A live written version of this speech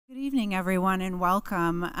Good evening, everyone, and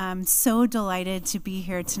welcome. I'm so delighted to be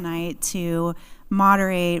here tonight to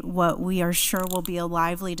moderate what we are sure will be a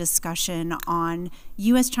lively discussion on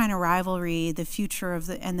U.S.-China rivalry, the future of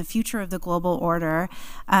the global order.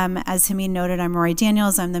 As Hamid noted, I'm Rory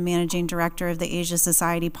Daniels. I'm the managing director of the Asia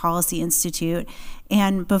Society Policy Institute.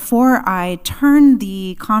 And before I turn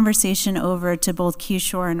the conversation over to both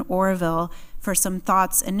Kishore and Orville for some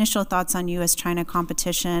thoughts, initial thoughts on U.S.-China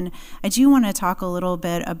competition, I do want to talk a little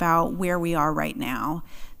bit about where we are right now.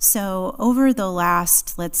 So over the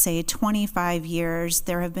last, let's say, 25 years,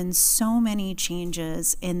 there have been so many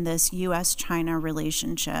changes in this U.S.-China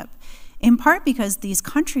relationship, in part because these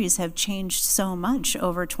countries have changed so much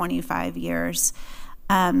over 25 years.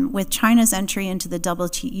 With China's entry into the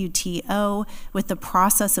WTO, with the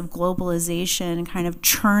process of globalization kind of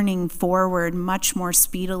churning forward much more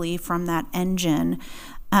speedily from that engine,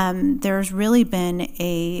 there's really been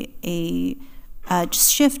a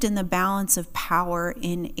shift in the balance of power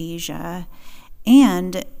in Asia.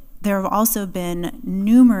 And there have also been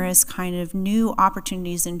numerous kind of new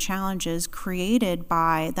opportunities and challenges created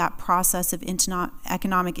by that process of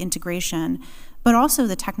economic integration, but also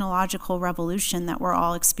the technological revolution that we're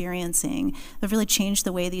all experiencing. They've really changed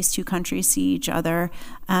the way these two countries see each other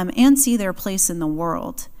and see their place in the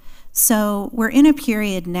world. So we're in a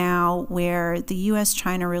period now where the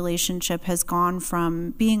U.S.-China relationship has gone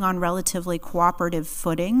from being on relatively cooperative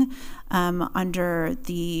footing under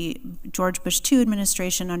the George Bush II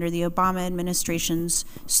administration, under the Obama administration's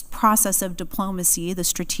process of diplomacy, the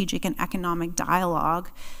strategic and economic dialogue,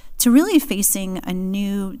 to really facing a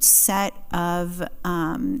new set of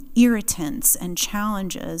irritants and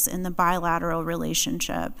challenges in the bilateral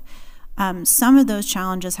relationship. Some of those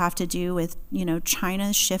challenges have to do with,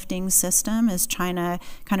 China's shifting system as China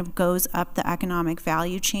kind of goes up the economic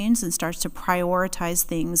value chains and starts to prioritize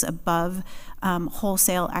things above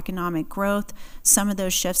wholesale economic growth. Some of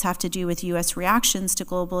those shifts have to do with U.S. reactions to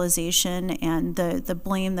globalization and the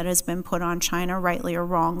blame that has been put on China, rightly or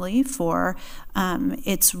wrongly, for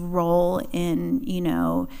its role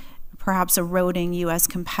in, perhaps eroding U.S.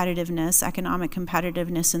 competitiveness, economic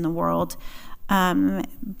competitiveness in the world.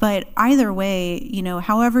 But either way,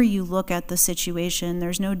 however you look at the situation,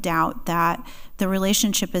 there's no doubt that the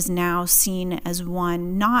relationship is now seen as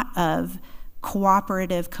one not of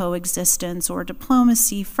cooperative coexistence or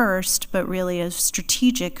diplomacy first, but really of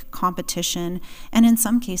strategic competition, and in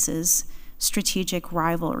some cases, strategic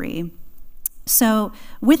rivalry. So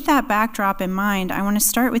with that backdrop in mind, I want to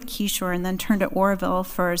start with Kishore and then turn to Orville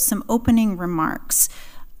for some opening remarks.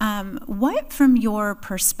 What, from your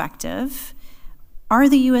perspective, are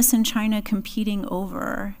the U.S. and China competing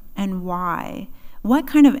over, and why? What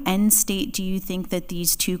kind of end state do you think that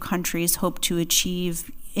these two countries hope to achieve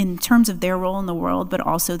in terms of their role in the world, but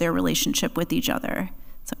also their relationship with each other?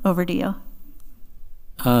 So over to you.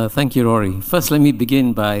 Thank you, Rory. First, let me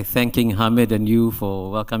begin by thanking Hamid and you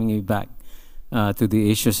for welcoming me back to the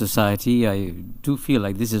Asia Society. I do feel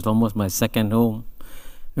like this is almost my second home,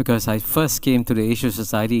 because I first came to the Asia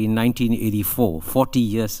Society in 1984, 40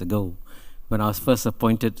 years ago, when I was first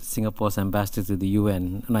appointed Singapore's ambassador to the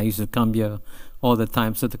UN, and I used to come here all the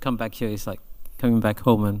time. So to come back here is like coming back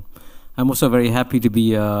home. And I'm also very happy to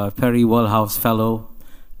be a Perry Wellhouse Fellow,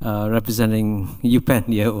 representing UPenn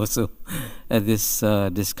here also at this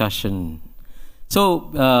discussion.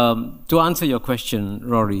 So to answer your question,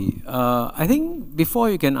 Rory, I think before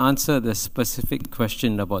you can answer the specific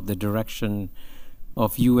question about the direction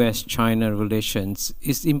of US-China relations,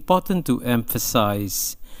 it's important to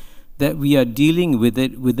emphasize that we are dealing with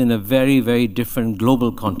it within a very, very different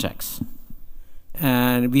global context.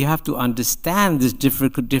 And we have to understand this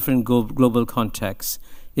different global context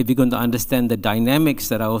if we're going to understand the dynamics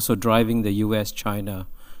that are also driving the US-China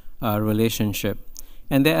relationship.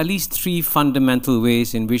 And there are at least three fundamental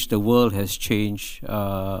ways in which the world has changed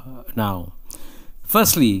now.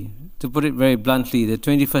 Firstly, to put it very bluntly, the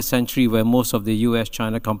 21st century, where most of the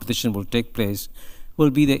US-China competition will take place, will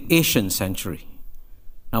be the Asian century.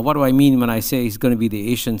 Now, what do I mean when I say it's going to be the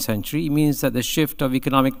Asian century? It means that the shift of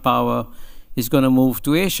economic power is going to move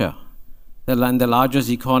to Asia. The largest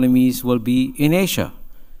economies will be in Asia.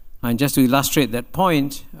 And just to illustrate that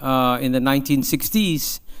point, in the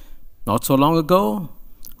 1960s, not so long ago,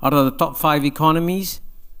 out of the top 5 economies,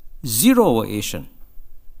 0 were Asian.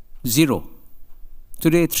 0.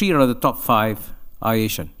 Today, 3 out of the top 5 are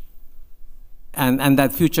Asian. And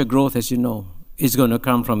that future growth, as you know, is going to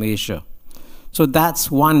come from Asia. So that's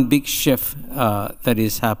one big shift that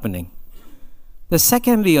is happening. The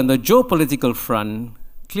secondly, on the geopolitical front,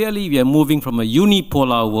 clearly we are moving from a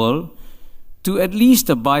unipolar world to at least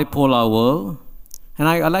a bipolar world. And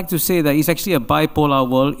I like to say that it's actually a bipolar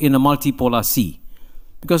world in a multipolar sea,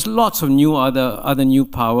 because lots of other new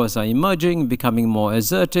powers are emerging, becoming more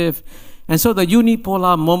assertive. And so the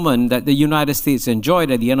unipolar moment that the United States enjoyed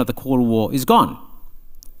at the end of the Cold War is gone.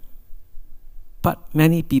 But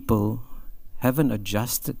many people haven't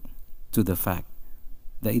adjusted to the fact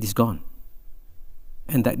that it is gone,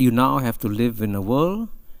 and that you now have to live in a world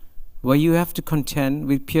where you have to contend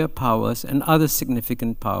with peer powers and other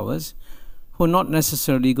significant powers who are not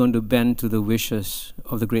necessarily going to bend to the wishes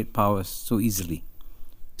of the great powers so easily.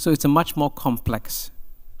 So it's a much more complex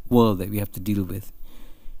world that we have to deal with.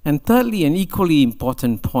 And thirdly, an equally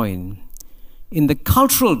important point, in the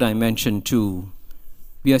cultural dimension too,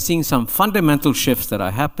 we are seeing some fundamental shifts that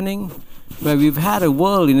are happening, where we've had a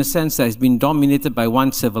world, in a sense, that has been dominated by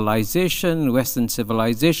one civilization, Western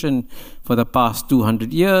civilization, for the past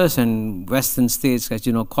 200 years, and Western states, as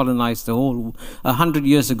you know, colonized the whole. 100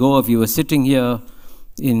 years ago, if you were sitting here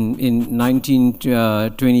in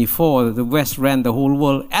 1924, the West ran the whole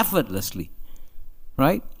world effortlessly,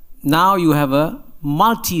 right? Now you have a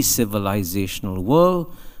multi-civilizational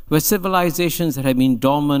world, where civilizations that have been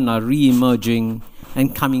dormant are re-emerging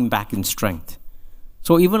and coming back in strength.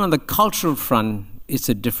 So even on the cultural front, it's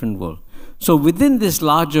a different world. So within this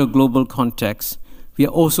larger global context, we are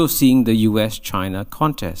also seeing the US-China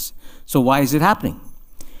contest. So why is it happening?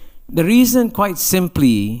 The reason, quite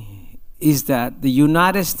simply, is that the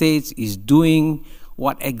United States is doing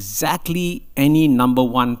what exactly any number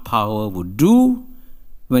one power would do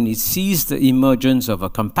when it sees the emergence of a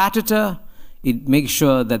competitor. It makes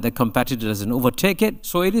sure that the competitor doesn't overtake it,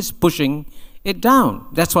 so it is pushing it down.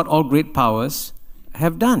 That's what all great powers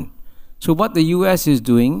have done. So what the US is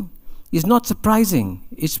doing is not surprising.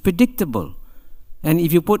 It's predictable. And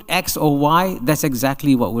if you put X or Y, that's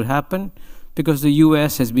exactly what will happen, because the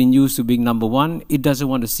US has been used to being number one. It doesn't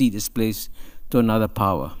want to cede its place to another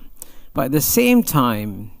power. But at the same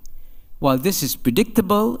time, while this is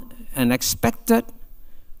predictable and expected,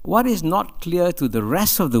 what is not clear to the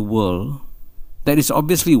rest of the world that is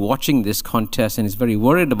obviously watching this contest and is very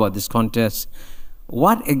worried about this contest,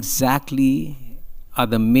 what exactly are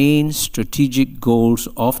the main strategic goals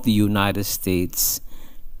of the United States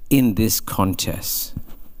in this contest?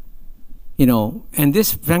 You know, and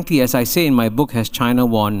this, frankly, as I say in my book, Has China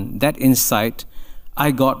Won? That insight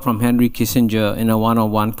I got from Henry Kissinger in a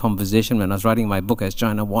one-on-one conversation when I was writing my book, Has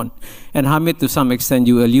China Won? And Hamid, to some extent,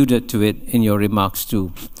 you alluded to it in your remarks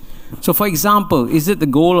too. So for example, is it the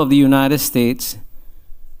goal of the United States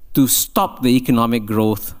to stop the economic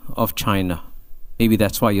growth of China? Maybe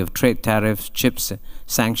that's why you have trade tariffs, chips,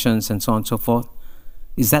 sanctions, and so on and so forth.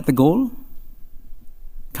 Is that the goal?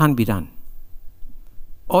 Can't be done.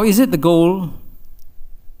 Or is it the goal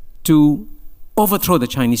to overthrow the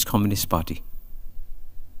Chinese Communist Party?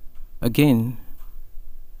 Again,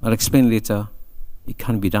 I'll explain later, it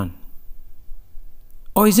can't be done.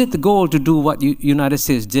 Or is it the goal to do what the United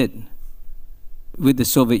States did with the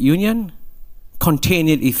Soviet Union, contain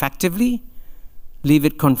it effectively, leave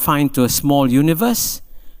it confined to a small universe,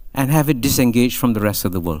 and have it disengaged from the rest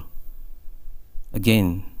of the world?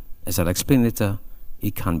 Again, as I'll explain later,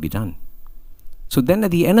 it can't be done. So then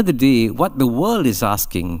at the end of the day, what the world is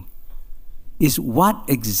asking is, what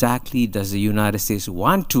exactly does the United States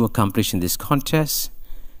want to accomplish in this contest,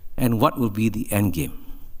 and what will be the end game?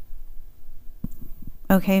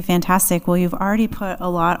 Okay, fantastic. Well, you've already put a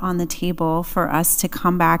lot on the table for us to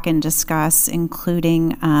come back and discuss,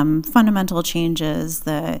 including fundamental changes,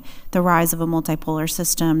 the rise of a multipolar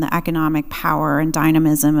system, the economic power and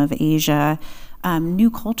dynamism of Asia,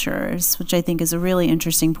 new cultures, which I think is a really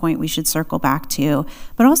interesting point we should circle back to,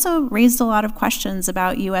 but also raised a lot of questions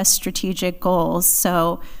about U.S. strategic goals.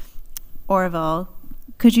 So, Orville,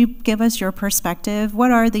 could you give us your perspective?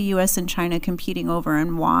 What are the U.S. and China competing over,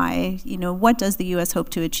 and why? You know, what does the U.S. hope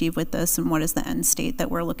to achieve with this, and what is the end state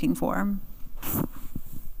that we're looking for?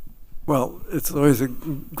 Well, it's always a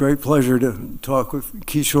great pleasure to talk with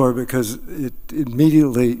Kishore, because it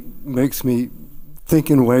immediately makes me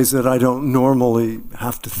think in ways that I don't normally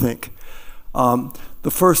have to think.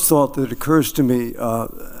 The first thought that occurs to me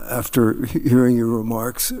after hearing your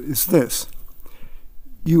remarks is this.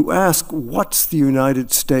 You ask, what's the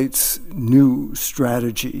United States' new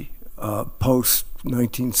strategy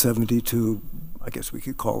post-1972, I guess we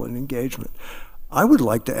could call it an engagement. I would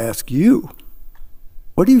like to ask you,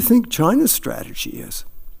 what do you think China's strategy is?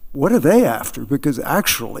 What are they after? Because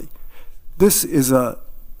actually, this is a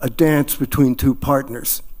dance between two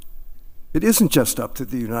partners. It isn't just up to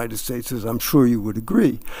the United States, as I'm sure you would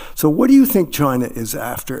agree. So what do you think China is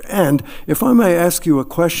after? And if I may ask you a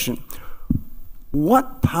question,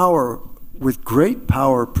 what power with great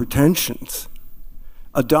power pretensions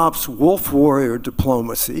adopts wolf warrior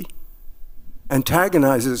diplomacy,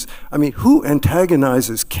 antagonizes, I mean, who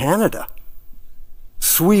antagonizes Canada,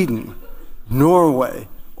 Sweden, Norway,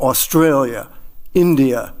 Australia,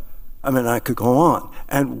 India? I mean, I could go on.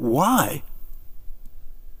 And why?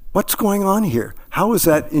 What's going on here? How is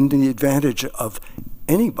that in the advantage of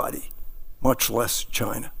anybody, much less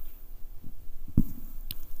China?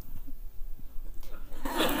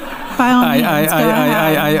 By all means, go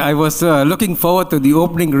ahead. I was looking forward to the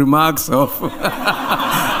opening remarks of.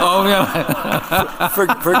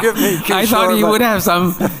 Forgive me, Kishore, I thought you would have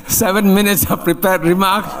some 7 minutes of prepared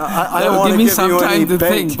remarks. I don't want give to me give some you time any to bait.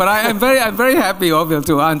 think. But I'm very happy, Orville,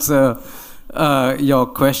 to answer your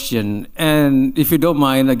question. And if you don't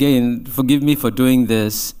mind, again, forgive me for doing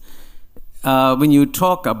this. When you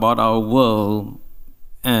talk about our world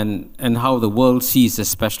and how the world sees,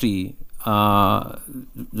 especially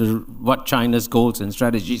what China's goals and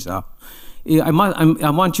strategies are, I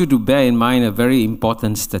want you to bear in mind a very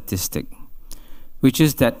important statistic, which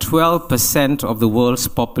is that 12% of the world's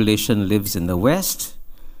population lives in the West,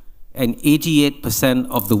 and 88%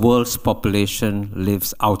 of the world's population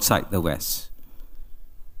lives outside the West.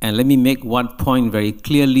 And let me make one point very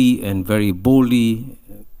clearly and very boldly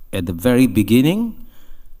at the very beginning.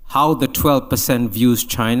 How the 12% views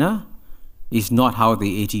China is not how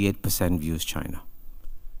the 88% views China.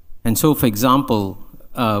 And so, for example,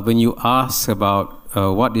 when you ask about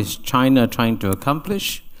what is China trying to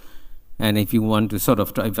accomplish, and if you want to sort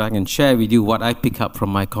of, if I can share with you what I pick up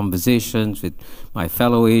from my conversations with my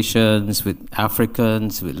fellow Asians, with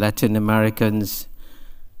Africans, with Latin Americans,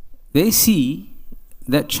 they see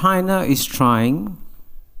that China is trying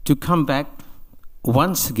to come back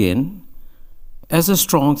once again as a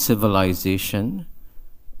strong civilization,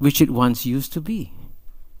 which it once used to be.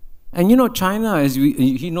 And you know, China, as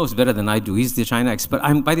he knows better than I do. He's the China expert.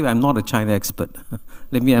 By the way, I'm not a China expert.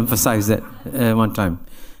 Let me emphasize that one time,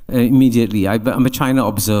 immediately. I'm a China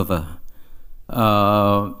observer.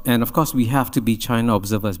 And of course, we have to be China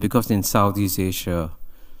observers because in Southeast Asia,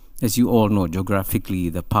 as you all know, geographically,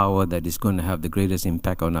 the power that is going to have the greatest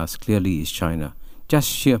impact on us clearly is China. Just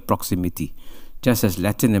sheer proximity. Just as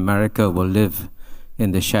Latin America will live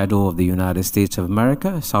in the shadow of the United States of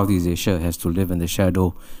America, Southeast Asia has to live in the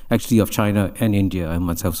shadow, actually, of China and India, I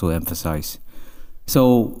must also emphasize.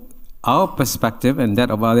 So our perspective and that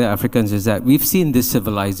of other Africans is that we've seen this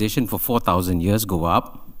civilization for 4,000 years go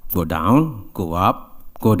up, go down, go up,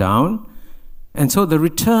 go down. And so the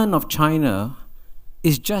return of China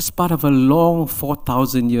is just part of a long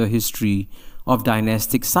 4,000-year history of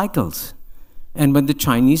dynastic cycles. And when the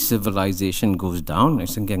Chinese civilization goes down,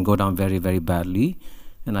 it can go down very, very badly.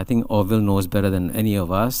 And I think Orville knows better than any of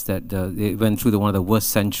us that they went through one of the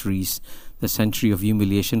worst centuries, the century of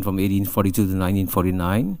humiliation from 1842 to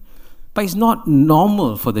 1949. But it's not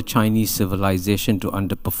normal for the Chinese civilization to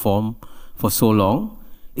underperform for so long.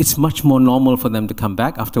 It's much more normal for them to come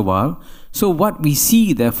back after a while. So what we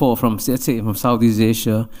see, therefore, from, let's say, from Southeast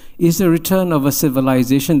Asia, is the return of a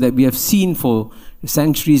civilization that we have seen for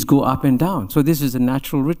centuries go up and down. So this is a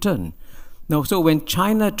natural return. Now, so when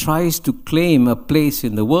China tries to claim a place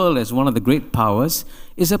in the world as one of the great powers,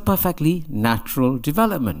 is a perfectly natural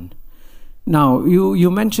development. Now, you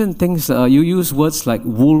mentioned things, you use words like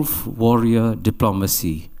wolf warrior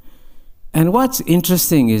diplomacy. And what's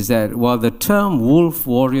interesting is that while the term wolf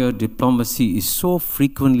warrior diplomacy is so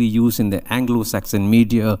frequently used in the Anglo-Saxon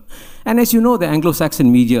media, and as you know, the Anglo-Saxon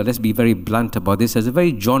media, let's be very blunt about this, has a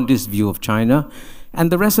very jaundiced view of China, and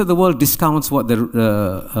the rest of the world discounts what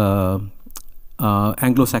the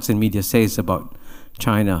Anglo-Saxon media says about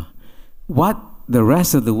China. What the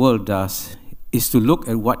rest of the world does is to look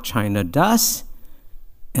at what China does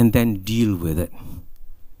and then deal with it.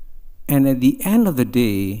 And at the end of the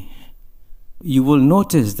day, you will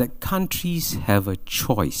notice that countries have a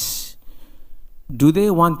choice. Do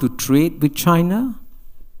they want to trade with China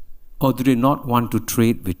or do they not want to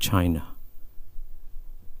trade with China?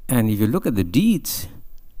 And if you look at the deeds,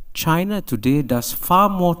 China today does far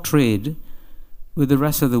more trade with the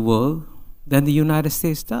rest of the world than the United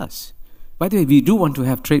States does. By the way, we do want to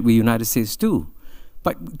have trade with the United States too.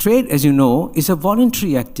 But trade, as you know, is a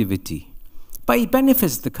voluntary activity. But it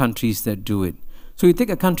benefits the countries that do it. So you take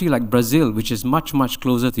a country like Brazil, which is much, much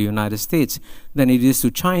closer to the United States than it is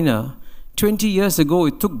to China. 20 years ago,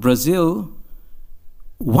 it took Brazil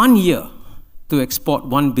 1 year to export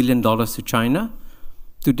 $1 billion to China.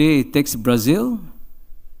 Today, it takes Brazil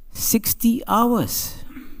 60 hours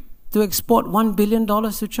to export $1 billion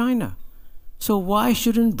to China. So why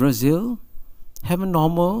shouldn't Brazil have a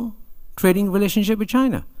normal trading relationship with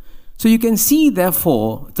China? So you can see,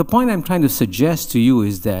 therefore, the point I'm trying to suggest to you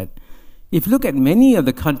is that if you look at many of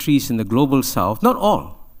the countries in the global south, not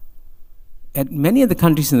all, at many of the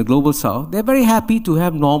countries in the global south, they're very happy to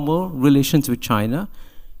have normal relations with China,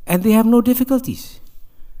 and they have no difficulties.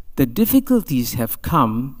 The difficulties have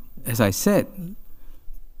come, as I said,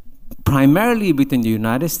 primarily between the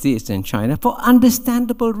United States and China for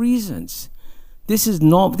understandable reasons. This is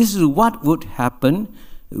what would happen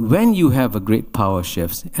when you have a great power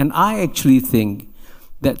shift. And I actually think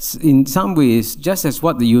that in some ways, just as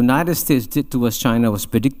what the United States did towards China was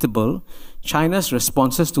predictable, China's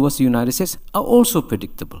responses towards the United States are also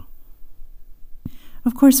predictable.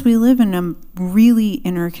 Of course, we live in a really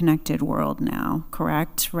interconnected world now,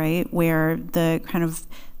 correct? Right? Where the kind of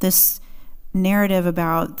this narrative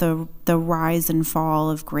about the rise and fall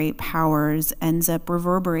of great powers ends up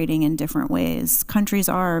reverberating in different ways. Countries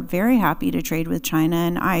are very happy to trade with China,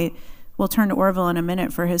 and I will turn to Orville in a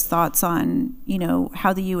minute for his thoughts on, you know,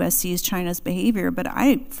 how the U.S. sees China's behavior. But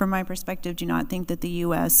I, from my perspective, do not think that the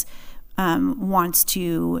U.S. Wants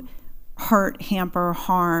to hurt, hamper,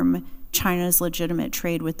 harm China's legitimate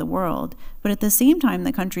trade with the world. But at the same time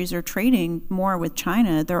that countries are trading more with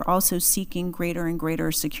China, they're also seeking greater and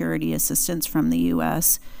greater security assistance from the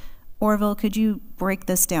U.S. Orville, could you break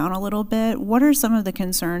this down a little bit? What are some of the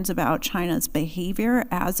concerns about China's behavior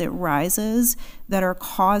as it rises that are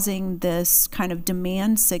causing this kind of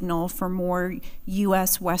demand signal for more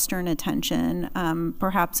U.S. Western attention,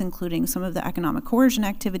 perhaps including some of the economic coercion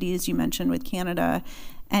activities you mentioned with Canada?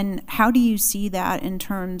 And how do you see that in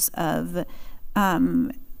terms of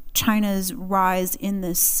China's rise in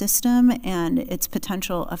this system and its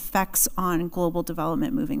potential effects on global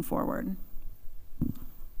development moving forward?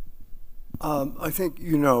 I think,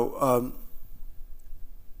 you know,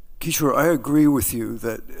 Kishore, I agree with you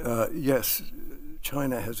that, yes,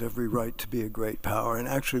 China has every right to be a great power, and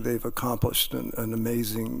actually they've accomplished an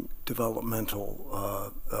amazing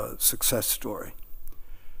developmental success story.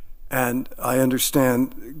 And I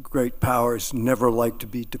understand great powers never like to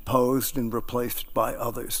be deposed and replaced by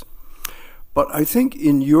others. But I think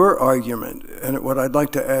in your argument, and what I'd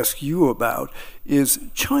like to ask you about, is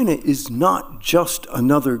China is not just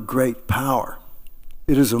another great power.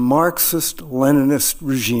 It is a Marxist-Leninist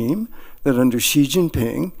regime that under Xi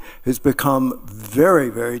Jinping has become very,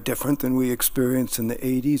 very different than we experienced in the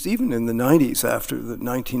 80s, even in the 90s after the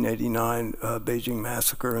 1989 Beijing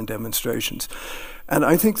massacre and demonstrations. And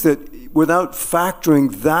I think that without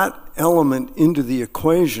factoring that element into the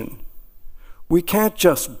equation, we can't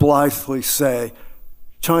just blithely say,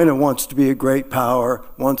 China wants to be a great power,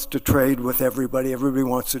 wants to trade with everybody, everybody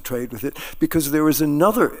wants to trade with it, because there is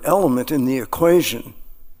another element in the equation,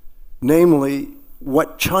 namely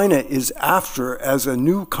what China is after as a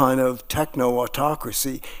new kind of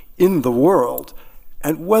techno-autocracy in the world,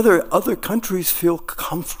 and whether other countries feel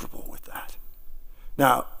comfortable with that.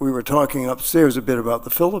 Now, we were talking upstairs a bit about the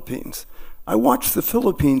Philippines. I watch the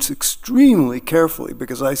Philippines extremely carefully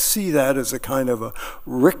because I see that as a kind of a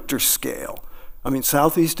Richter scale. I mean,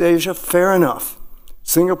 Southeast Asia, fair enough.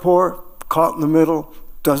 Singapore, caught in the middle,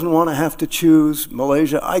 doesn't want to have to choose.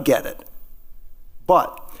 Malaysia, I get it.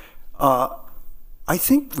 But I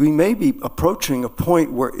think we may be approaching a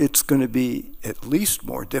point where it's going to be at least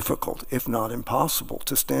more difficult, if not impossible,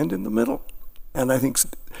 to stand in the middle. And I think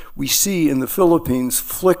we see in the Philippines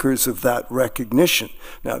flickers of that recognition.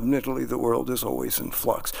 Now, admittedly, the world is always in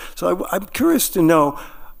flux. So I'm curious to know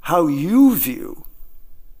how you view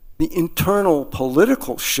the internal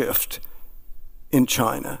political shift in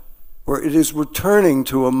China, where it is returning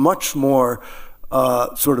to a much more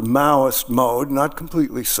sort of Maoist mode, not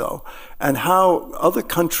completely so, and how other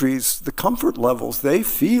countries, the comfort levels they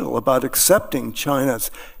feel about accepting China's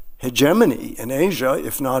hegemony in Asia,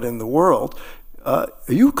 if not in the world. Are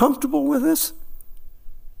you comfortable with this?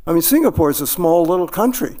 I mean, Singapore is a small little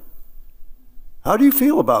country. How do you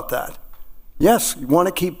feel about that? Yes, you want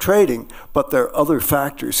to keep trading, but there are other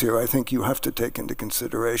factors here I think you have to take into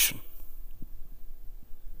consideration.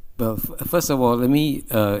 Well, first of all, let me,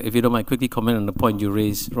 if you don't mind, quickly comment on the point you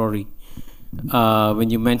raised, Rory. When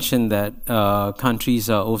you mentioned that countries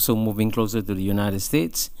are also moving closer to the United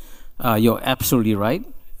States, you're absolutely right.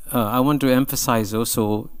 I want to emphasize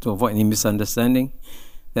also, to avoid any misunderstanding,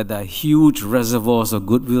 that there are huge reservoirs of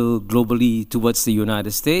goodwill globally towards the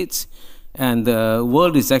United States, and the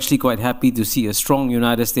world is actually quite happy to see a strong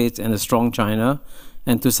United States and a strong China,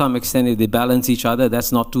 and to some extent, if they balance each other,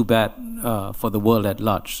 that's not too bad for the world at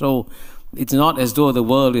large. So it's not as though the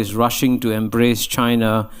world is rushing to embrace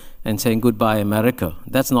China and saying goodbye America.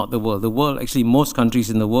 That's not the world. The world, actually most countries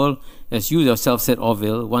in the world, as you yourself said,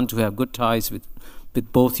 Orville, want to have good ties with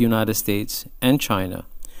both the United States and China.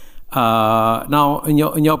 Now, in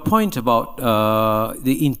your point about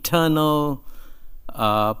the internal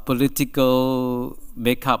political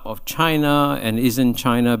makeup of China, and isn't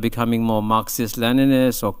China becoming more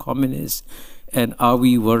Marxist-Leninist or communist, and are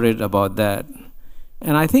we worried about that?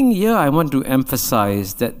 And I think here I want to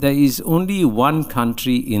emphasize that there is only one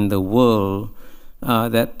country in the world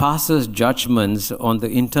that passes judgments on the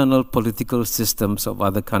internal political systems of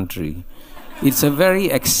other countries. It's a very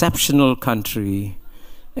exceptional country.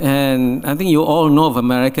 And I think you all know of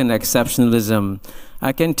American exceptionalism.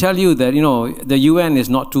 I can tell you that, you know, the UN is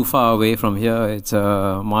not too far away from here. It's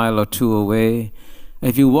a mile or two away.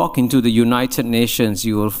 If you walk into the United Nations,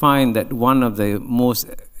 you will find that one of the most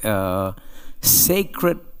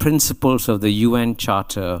sacred principles of the UN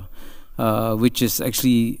Charter, which is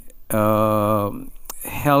actually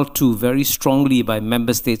held to very strongly by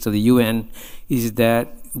member states of the UN, is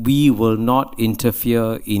that we will not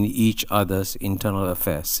interfere in each other's internal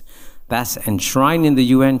affairs. That's enshrined in the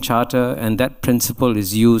UN Charter, and that principle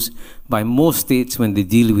is used by most states when they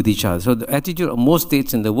deal with each other. So the attitude of most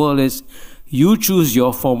states in the world is, you choose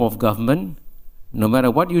your form of government. No matter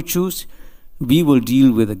what you choose, we will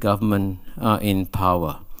deal with the government in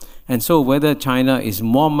power. And so whether China is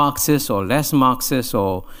more Marxist or less Marxist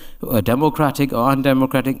or democratic or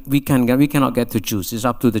undemocratic, we cannot get to choose. It's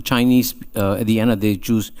up to the Chinese at the end of the day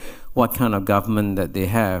choose what kind of government that they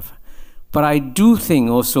have. But I do think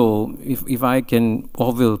also, if I can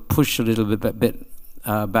or will push a little bit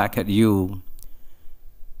back at you,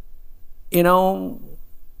 you know,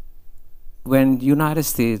 when the United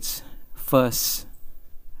States first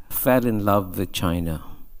fell in love with China,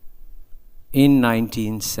 in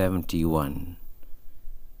 1971,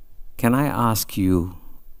 can I ask you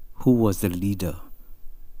who was the leader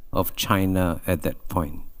of China at that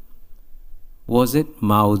point? Was it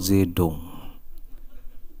Mao Zedong?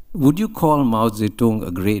 Would you call Mao Zedong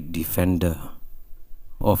a great defender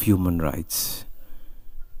of human rights?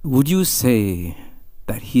 Would you say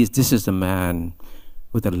that this is a man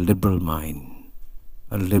with a liberal mind,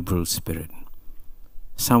 a liberal spirit,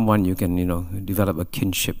 someone you can, you know, develop a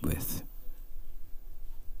kinship with?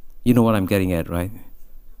 You know what I'm getting at, right?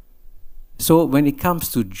 So when it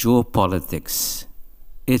comes to geopolitics,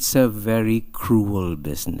 it's a very cruel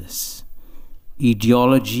business.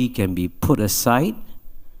 Ideology can be put aside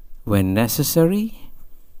when necessary,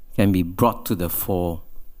 can be brought to the fore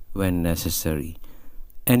when necessary.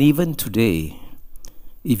 And even today,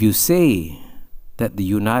 if you say that the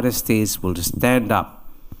United States will stand up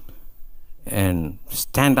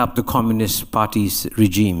to Communist parties'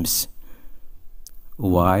 regimes,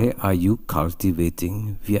 why are you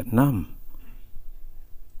cultivating Vietnam?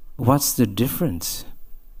 What's the difference?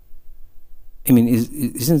 I mean,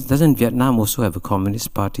 doesn't Vietnam also have a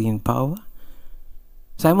communist party in power?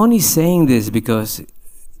 So I'm only saying this because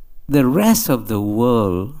the rest of the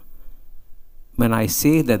world, when I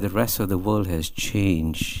say that the rest of the world has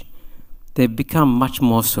changed, they've become much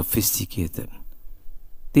more sophisticated.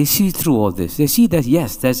 They see through all this. They see that,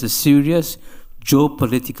 yes, there's a serious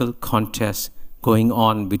geopolitical contest going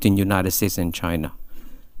on between the United States and China.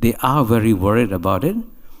 They are very worried about it.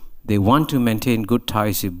 They want to maintain good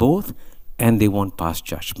ties with both, and they won't pass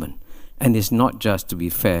judgment. And it's not just, to be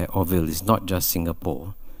fair, Orville, it's not just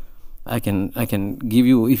Singapore. I can give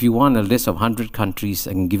you, if you want a list of 100 countries,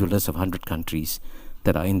 I can give you a list of 100 countries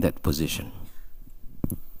that are in that position.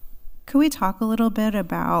 Could we talk a little bit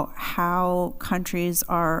about how countries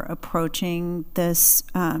are approaching this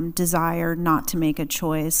desire not to make a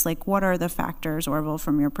choice? Like, what are the factors, Orville,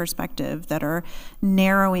 from your perspective, that are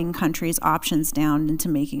narrowing countries' options down into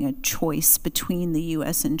making a choice between the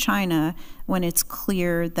U.S. and China when it's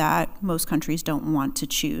clear that most countries don't want to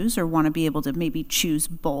choose or want to be able to maybe choose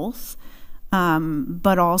both?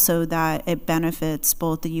 But also that it benefits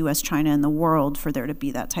both the U.S., China, and the world for there to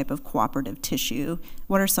be that type of cooperative tissue.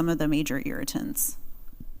 What are some of the major irritants?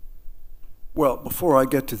 Well, before I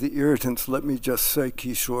get to the irritants, let me just say,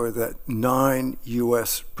 Kishore, that 9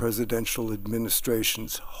 U.S. presidential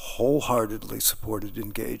administrations wholeheartedly supported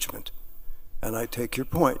engagement. And I take your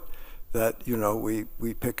point that, you know, we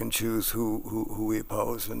pick and choose who we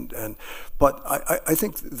oppose. But I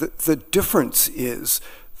think the difference is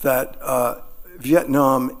that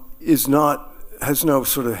Vietnam has no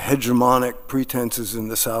sort of hegemonic pretenses in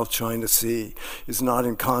the South China Sea, is not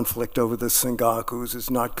in conflict over the Senkakus, is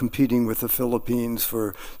not competing with the Philippines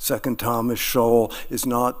for Second Thomas Shoal, is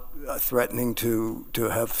not threatening to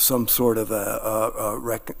have some sort of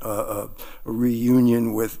a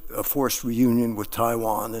reunion with, a forced reunion with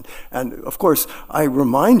Taiwan. And of course, I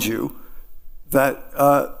remind you that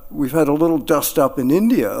we've had a little dust up in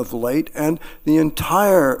India of late, and the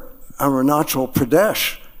entire Arunachal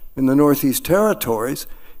Pradesh in the Northeast Territories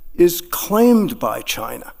is claimed by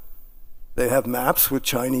China. They have maps with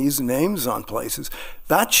Chinese names on places.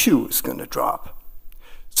 That shoe is going to drop.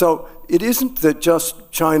 So it isn't that just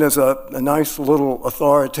China's a nice little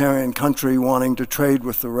authoritarian country wanting to trade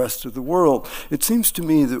with the rest of the world. It seems to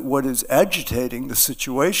me that what is agitating the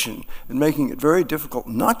situation and making it very difficult,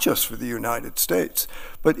 not just for the United States,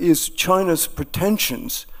 but is China's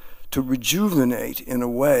pretensions to rejuvenate in a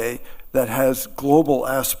way that has global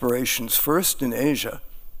aspirations, first in Asia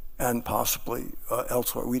and possibly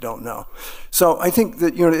elsewhere. We don't know. So I think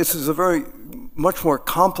that this is a very much more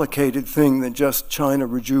complicated thing than just China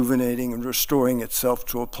rejuvenating and restoring itself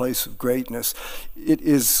to a place of greatness. It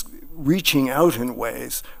is reaching out in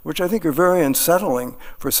ways which I think are very unsettling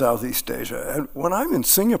for Southeast Asia. And when I'm in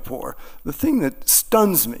Singapore, the thing that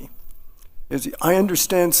stuns me is I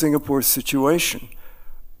understand Singapore's situation.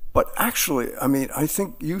 But actually, I mean, I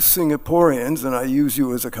think you Singaporeans, and I use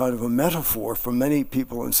you as a kind of a metaphor for many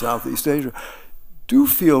people in Southeast Asia, do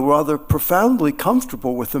feel rather profoundly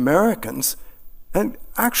comfortable with Americans. And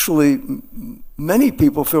actually, many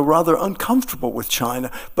people feel rather uncomfortable with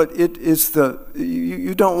China. But it is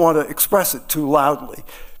you don't want to express it too loudly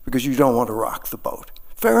because you don't want to rock the boat.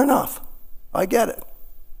 Fair enough. I get it.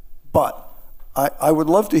 But I would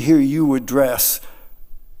love to hear you address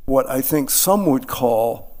what I think some would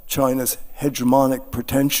call China's hegemonic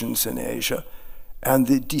pretensions in Asia and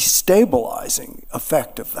the destabilizing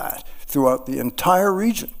effect of that throughout the entire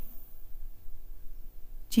region.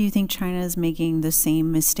 Do you think China is making the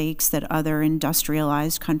same mistakes that other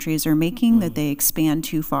industrialized countries are making, that they expand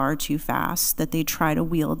too far, too fast, that they try to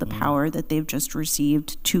wield the power that they've just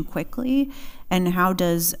received too quickly? And how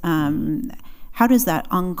does that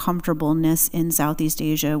uncomfortableness in Southeast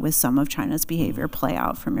Asia with some of China's behavior play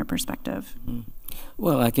out from your perspective?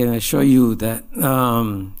 Well, I can assure you that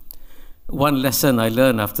one lesson I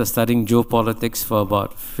learned after studying geopolitics for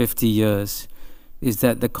about 50 years is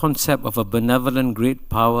that the concept of a benevolent great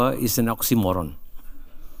power is an oxymoron.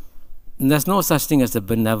 And there's no such thing as a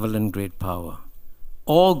benevolent great power.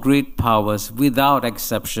 All great powers, without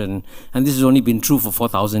exception, and this has only been true for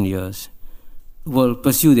 4,000 years, will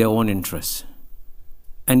pursue their own interests.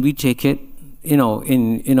 And we take it, in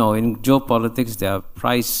geopolitics, there are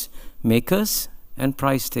price makers and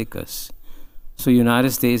price takers. So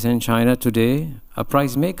United States and China today are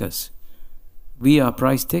price makers. We are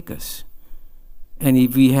price takers. And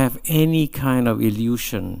if we have any kind of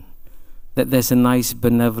illusion that there's a nice,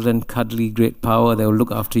 benevolent, cuddly, great power that will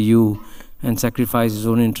look after you and sacrifice its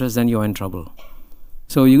own interests, then you're in trouble.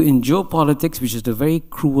 So in geopolitics, which is a very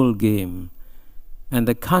cruel game, and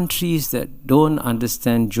the countries that don't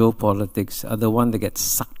understand geopolitics are the ones that get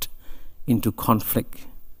sucked into conflict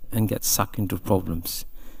and get sucked into problems.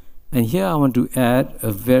 And here I want to add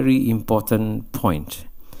a very important point,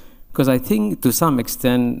 because I think to some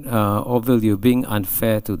extent, Orville, you're being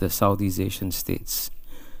unfair to the Southeast Asian states.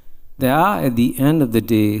 There are, at the end of the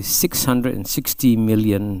day, 660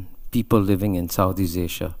 million people living in Southeast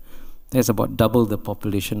Asia. That's about double the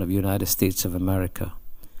population of the United States of America.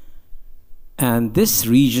 And this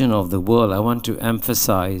region of the world, I want to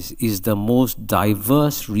emphasize, is the most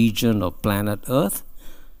diverse region of planet Earth.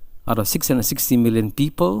 Out of 660 million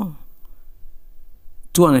people,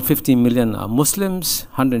 250 million are Muslims,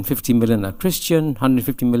 150 million are Christian,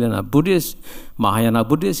 150 million are Buddhists, Mahayana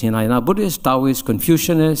Buddhists, Hinayana Buddhists, Taoists,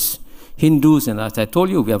 Confucianists, Hindus, and as I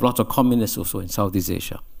told you, we have lots of communists also in Southeast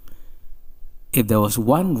Asia. If there was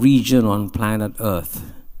one region on planet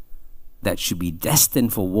Earth that should be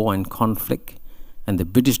destined for war and conflict, and the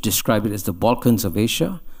British describe it as the Balkans of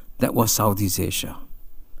Asia, that was Southeast Asia.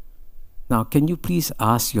 Now, can you please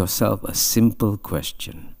ask yourself a simple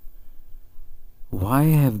question? Why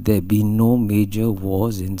have there been no major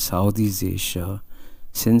wars in Southeast Asia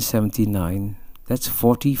since 79? That's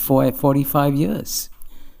 45 years.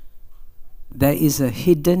 There is a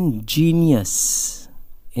hidden genius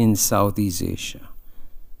in Southeast Asia,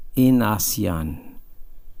 in ASEAN.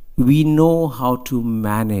 We know how to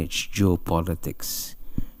manage geopolitics.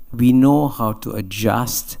 We know how to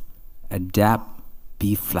adjust, adapt,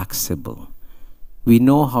 be flexible. We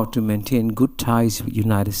know how to maintain good ties with the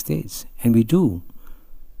United States, and we do.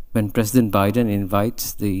 When President Biden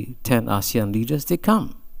invites the 10 ASEAN leaders, they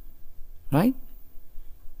come, right?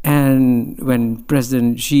 And when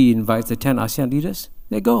President Xi invites the 10 ASEAN leaders,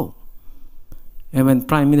 they go. And when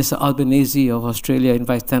Prime Minister Albanese of Australia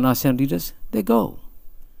invites 10 ASEAN leaders, they go.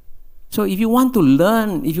 So if you want to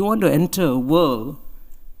learn, if you want to enter a world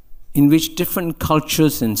in which different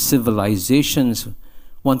cultures and civilizations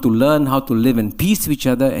want to learn how to live in peace with each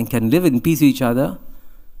other and can live in peace with each other,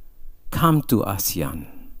 come to ASEAN.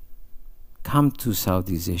 come to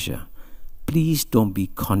Southeast Asia, please don't be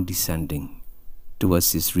condescending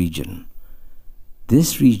towards this region.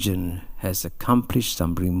 This region has accomplished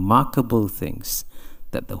some remarkable things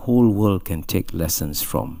that the whole world can take lessons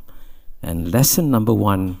from. And lesson number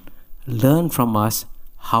one, learn from us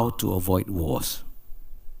how to avoid wars.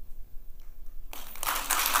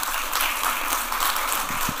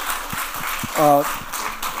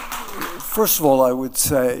 First of all, I would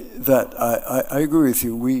say that I agree with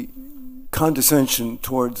you. Condescension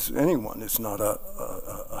towards anyone is not a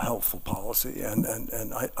helpful policy, and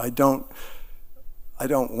I don't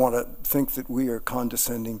want to think that we are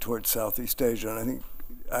condescending towards Southeast Asia, and I think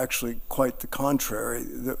actually quite the contrary,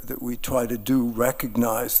 that we try to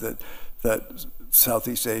recognize that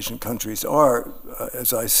Southeast Asian countries are,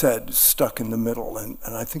 as I said, stuck in the middle, and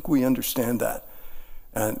I think we understand that.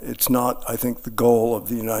 And it's not, I think, the goal of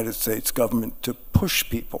the United States government to push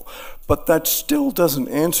people. But that still doesn't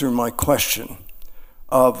answer my question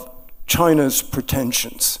of China's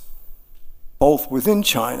pretensions, both within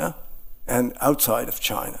China and outside of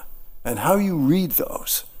China, and how you read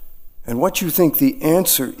those, and what you think the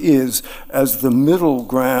answer is as the middle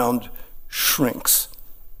ground shrinks.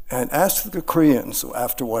 And ask the Koreans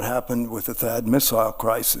after what happened with the THAAD missile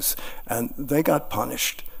crisis, and they got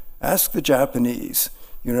punished. Ask the Japanese.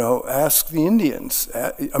 Ask the Indians.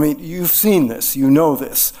 I mean, you've seen this, you know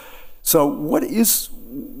this. So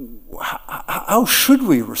how should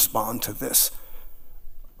we respond to this?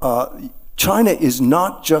 China is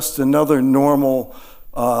not just another normal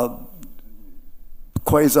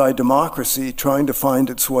quasi-democracy trying to find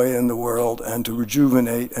its way in the world and to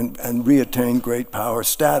rejuvenate and reattain great power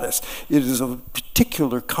status. It is a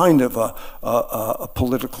particular kind of a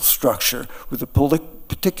political structure with a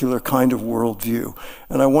particular kind of worldview.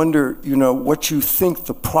 And I wonder, what you think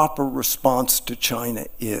the proper response to China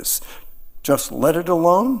is. Just let it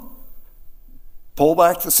alone? Pull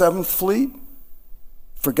back the 7th Fleet?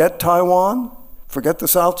 Forget Taiwan? Forget the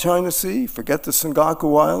South China Sea? Forget the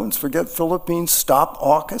Senkaku Islands? Forget Philippines? Stop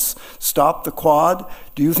AUKUS? Stop the Quad?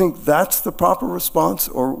 Do you think that's the proper response?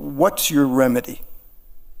 Or what's your remedy?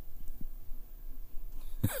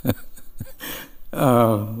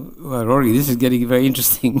 Well, Rory, this is getting very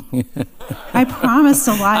interesting. I promised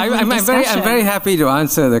a lot. I'm very happy to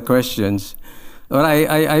answer the questions. But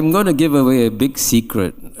I'm going to give away a big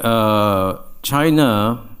secret.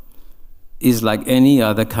 China is like any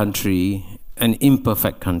other country, an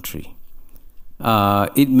imperfect country.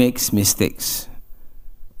 It makes mistakes.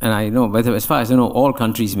 And I know, but as far as I know, all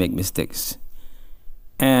countries make mistakes.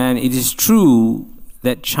 And it is true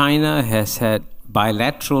that China has had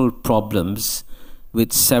bilateral problems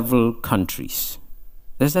with several countries.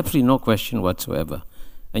 There's absolutely no question whatsoever.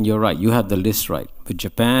 And you're right, you have the list right. With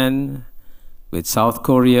Japan, with South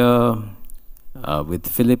Korea, with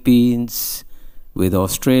Philippines, with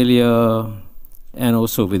Australia, and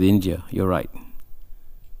also with India. You're right.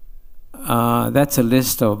 That's a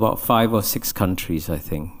list of about 5 or 6 countries, I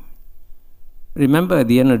think. Remember, at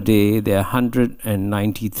the end of the day, there are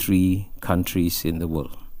 193 countries in the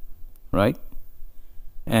world, right?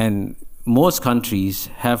 And most countries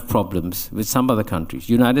have problems with some other countries.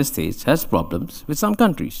 United States has problems with some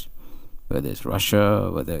countries, whether it's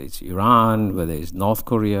Russia, whether it's Iran, whether it's North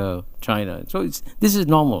Korea, China. So this is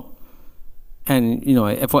normal. And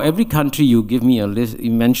for every country you give me a list,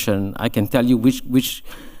 you mention, I can tell you which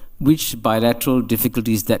bilateral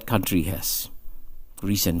difficulties that country has.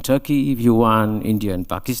 Greece and Turkey, if you want, India and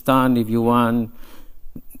Pakistan, if you want.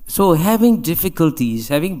 So having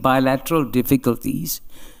bilateral difficulties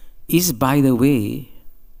is, by the way,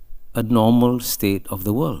 a normal state of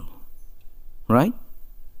the world, right?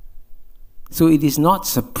 So it is not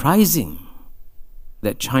surprising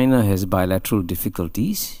that China has bilateral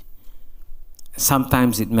difficulties.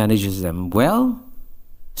 Sometimes it manages them well,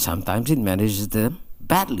 sometimes it manages them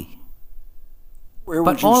badly. Where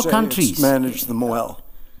would you say it's managed them well?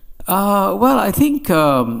 Well, I think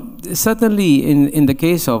certainly in the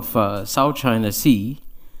case of South China Sea,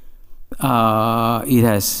 it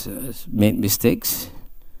has made mistakes.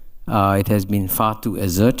 It has been far too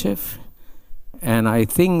assertive. And I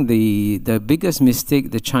think the biggest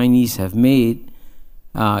mistake the Chinese have made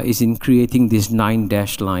is in creating this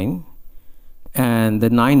 9-dash line. And the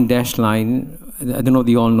 9-dash line, I don't know if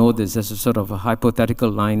you all know this, there's a sort of a hypothetical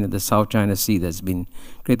line in the South China Sea that's been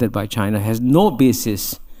created by China, has no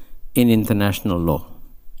basis in international law,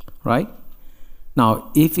 right?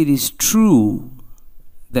 Now, if it is true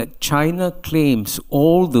that China claims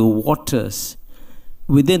all the waters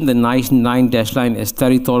within the 9-dash line as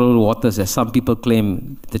territorial waters, as some people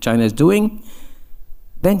claim that China is doing,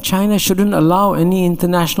 then China shouldn't allow any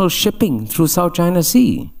international shipping through South China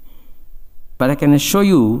Sea. But I can assure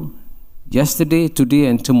you, yesterday, today,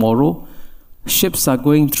 and tomorrow, ships are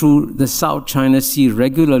going through the South China Sea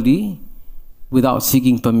regularly without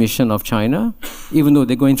seeking permission of China, even though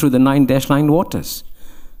they're going through the 9-line waters.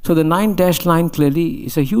 So the 9-line clearly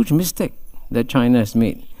is a huge mistake that China has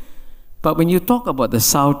made. But when you talk about the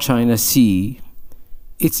South China Sea,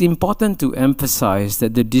 it's important to emphasize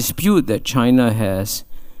that the dispute that China has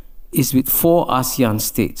is with 4 ASEAN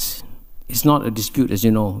states. It's not a dispute, as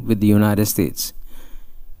you know, with the United States.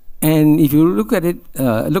 And if you look at it,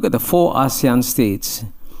 look at the 4 ASEAN states,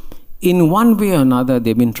 in one way or another,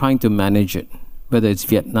 they've been trying to manage it, whether it's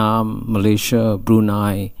Vietnam, Malaysia,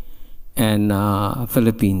 Brunei, and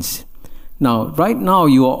Philippines. Now, right now,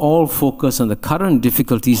 you are all focused on the current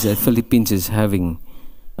difficulties that Philippines is having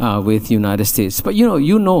with the United States. But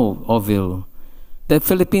you know, Orville, that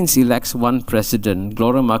Philippines elects one president,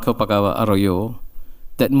 Gloria Macapagal Arroyo,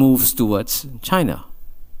 that moves towards China.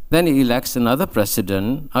 Then he elects another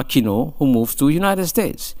president, Aquino, who moves to the United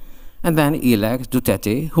States. And then he elects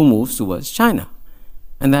Duterte, who moves towards China.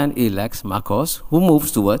 And then he elects Marcos, who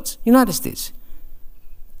moves towards United States.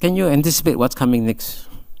 Can you anticipate what's coming next?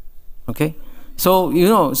 Okay? So,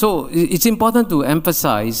 so it's important to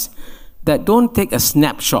emphasize that don't take a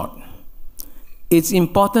snapshot. It's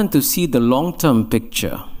important to see the long-term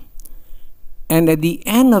picture. And at the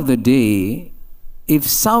end of the day, if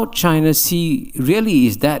South China Sea really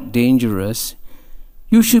is that dangerous,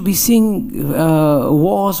 you should be seeing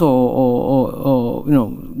wars or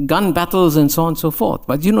gun battles and so on and so forth.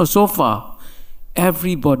 But so far,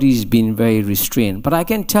 everybody's been very restrained. But I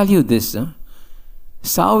can tell you this,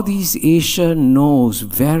 Southeast Asia knows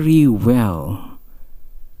very well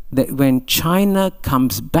that when China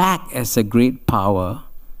comes back as a great power,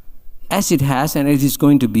 as it has and as it's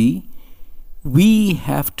going to be, we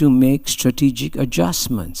have to make strategic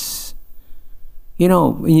adjustments.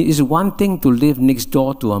 It's one thing to live next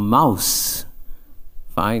door to a mouse,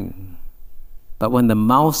 fine. But when the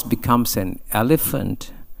mouse becomes an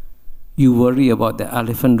elephant, you worry about the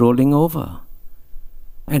elephant rolling over.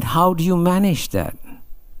 And how do you manage that?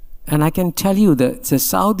 And I can tell you that the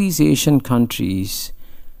Southeast Asian countries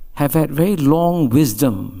have had very long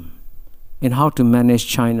wisdom in how to manage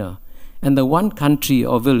China. And the one country,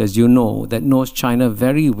 Orville, as you know, that knows China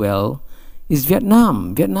very well is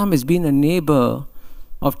Vietnam. Vietnam has been a neighbor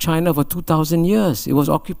of China for 2,000 years. It was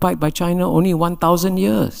occupied by China only 1,000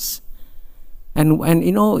 years. And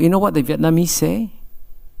you know what the Vietnamese say?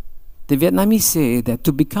 The Vietnamese say that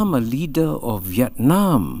to become a leader of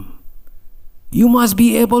Vietnam, you must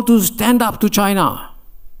be able to stand up to China.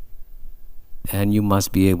 And you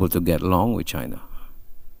must be able to get along with China.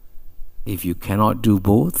 If you cannot do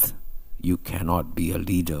both, you cannot be a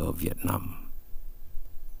leader of Vietnam.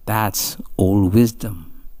 That's old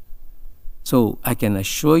wisdom. So I can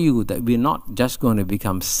assure you that we're not just going to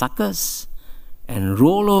become suckers and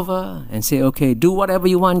roll over and say, okay, do whatever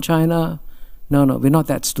you want, China. No, we're not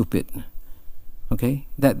that stupid. Okay?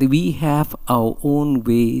 That we have our own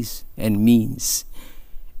ways and means.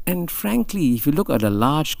 And frankly, if you look at a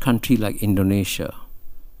large country like Indonesia,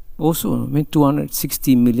 also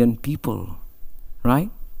 260 million people,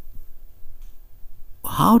 right?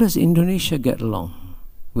 How does Indonesia get along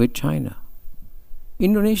with China?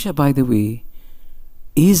 Indonesia, by the way,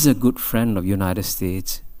 is a good friend of the United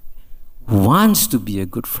States, wants to be a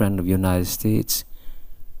good friend of the United States,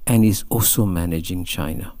 and is also managing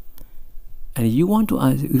China. And if you want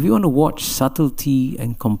to watch subtlety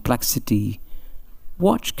and complexity,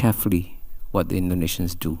 watch carefully what the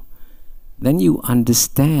Indonesians do. Then you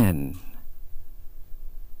understand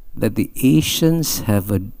that the Asians have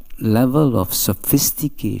a level of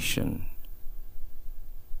sophistication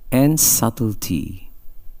and subtlety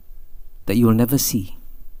that you will never see,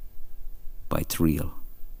 but it's real.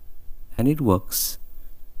 And it works,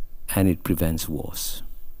 and it prevents wars.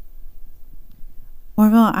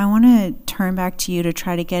 Orville, I want to turn back to you to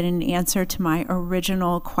try to get an answer to my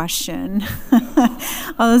original question.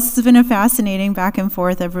 Oh, this has been a fascinating back and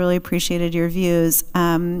forth. I've really appreciated your views.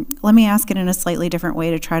 Let me ask it in a slightly different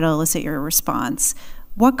way to try to elicit your response.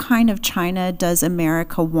 What kind of China does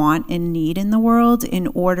America want and need in the world in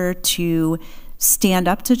order to stand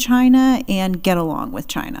up to China and get along with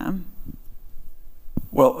China?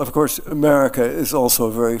 Well, of course, America is also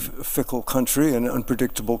a very fickle country, an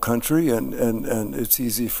unpredictable country, and it's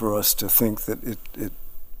easy for us to think that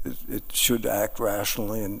it should act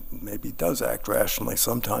rationally, and maybe does act rationally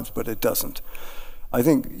sometimes, but it doesn't. I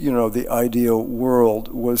think, the ideal world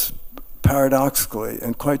was paradoxically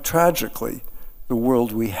and quite tragically the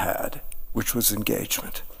world we had, which was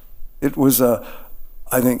engagement. It was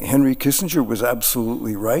I think Henry Kissinger was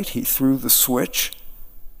absolutely right. He threw the switch,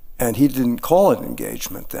 And he didn't call it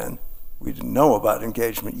engagement then. We didn't know about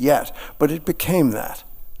engagement yet, but it became that.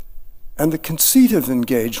 And the conceit of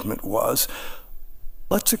engagement was,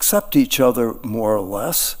 let's accept each other more or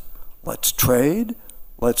less, let's trade,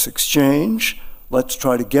 let's exchange, let's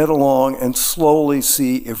try to get along and slowly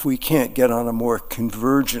see if we can't get on a more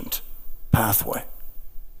convergent pathway.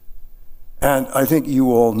 And I think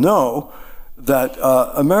you all know that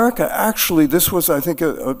America actually, this was, I think,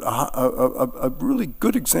 a really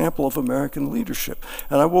good example of American leadership.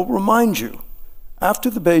 And I will remind you,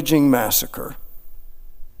 after the Beijing massacre,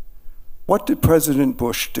 what did President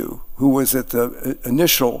Bush do, who was at the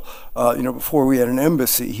initial, before we had an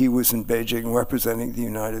embassy, he was in Beijing representing the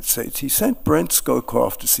United States. He sent Brent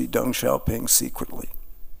Scowcroft to see Deng Xiaoping secretly.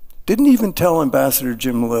 Didn't even tell Ambassador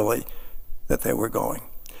Jim Lilly that they were going.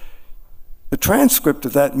 The transcript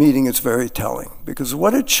of that meeting is very telling, because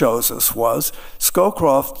what it shows us was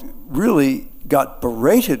Scowcroft really got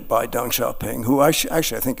berated by Deng Xiaoping, who actually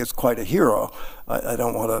I think is quite a hero. I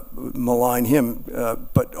don't want to malign him,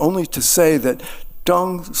 but only to say that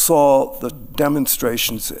Deng saw the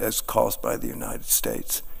demonstrations as caused by the United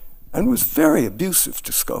States and was very abusive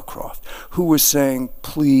to Scowcroft, who was saying,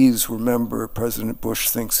 please remember President Bush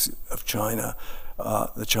thinks of China.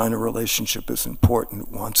 The China relationship is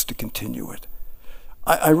important, wants to continue it.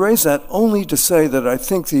 I raise that only to say that I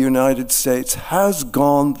think the United States has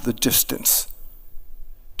gone the distance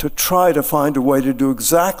to try to find a way to do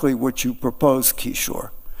exactly what you propose, Kishore,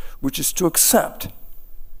 which is to accept,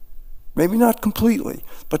 maybe not completely,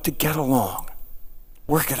 but to get along,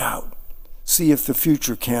 work it out, see if the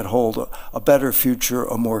future can't hold a better future,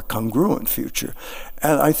 a more congruent future.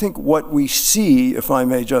 And I think what we see, if I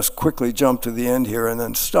may just quickly jump to the end here and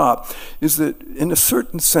then stop, is that in a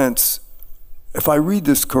certain sense, if I read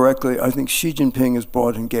this correctly, I think Xi Jinping has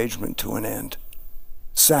brought engagement to an end,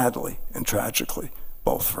 sadly and tragically,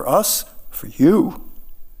 both for us, for you,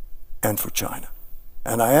 and for China.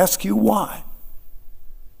 And I ask you why.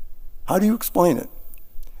 How do you explain it?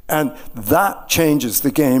 And that changes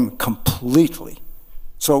the game completely.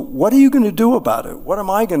 So what are you going to do about it? What am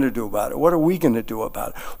I going to do about it? What are we going to do about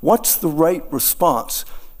it? What's the right response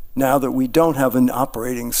now that we don't have an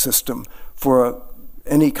operating system for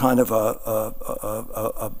any kind of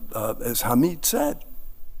as Hamid said,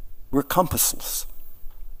 we're compassless.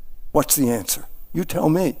 What's the answer? You tell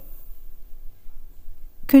me.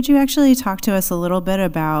 Could you actually talk to us a little bit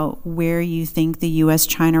about where you think the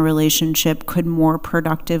U.S.-China relationship could more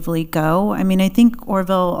productively go? I mean, I think,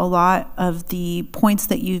 Orville, a lot of the points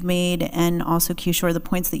that you've made, and also Kishore, the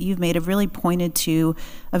points that you've made have really pointed to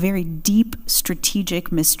a very deep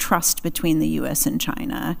strategic mistrust between the U.S. and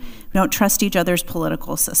China. We don't trust each other's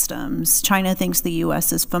political systems. China thinks the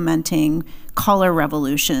U.S. is fomenting color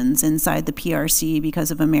revolutions inside the PRC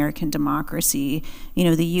because of American democracy. You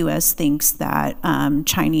know, the U.S. thinks that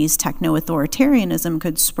Chinese techno-authoritarianism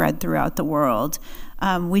could spread throughout the world.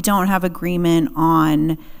 We don't have agreement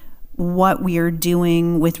on what we are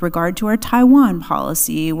doing with regard to our Taiwan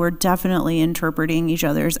policy. We're definitely interpreting each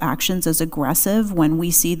other's actions as aggressive when we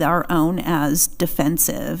see our own as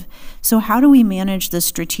defensive. So how do we manage the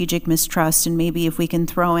strategic mistrust? And maybe if we can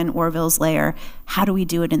throw in Orville's layer, how do we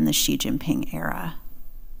do it in the Xi Jinping era?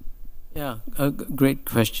 Yeah, great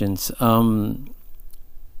questions.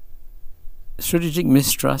 Strategic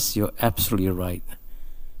mistrust, you're absolutely right.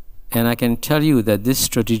 And I can tell you that this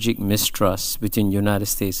strategic mistrust between the United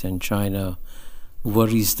States and China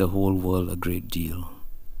worries the whole world a great deal.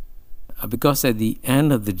 Because at the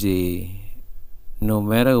end of the day, no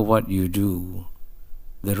matter what you do,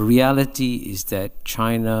 the reality is that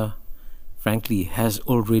China, frankly, has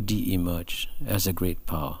already emerged as a great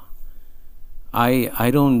power.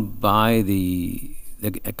 I don't buy the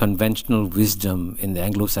conventional wisdom in the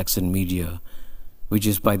Anglo-Saxon media, which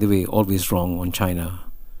is, by the way, always wrong on China.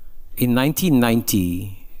 In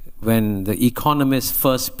 1990, when the economists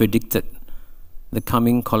first predicted the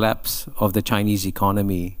coming collapse of the Chinese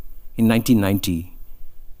economy, in 1990,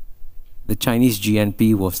 the Chinese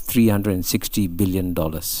GNP was $360 billion.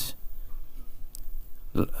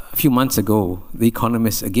 A few months ago, the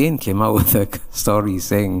economists again came out with a story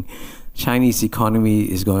saying the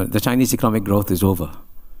Chinese economic growth is over.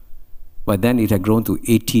 But then it had grown to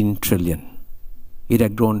 18 trillion. It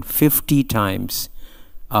had grown 50 times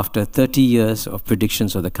after 30 years of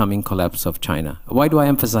predictions of the coming collapse of China. Why do I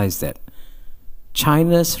emphasize that?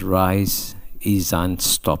 China's rise is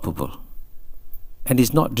unstoppable. And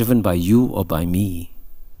it's not driven by you or by me.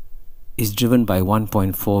 It's driven by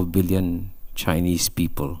 1.4 billion Chinese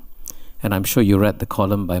people. And I'm sure you read the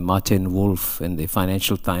column by Martin Wolf in the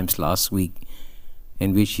Financial Times last week,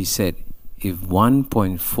 in which he said, if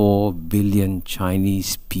 1.4 billion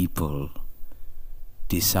Chinese people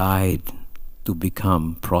decide to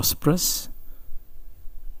become prosperous,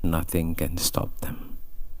 nothing can stop them.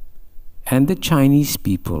 And the Chinese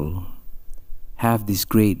people have this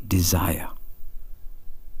great desire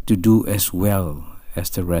to do as well as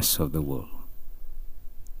the rest of the world.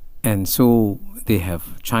 And so they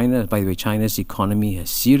have China, by the way, China's economy has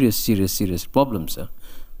serious problems.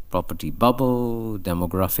 Property bubble,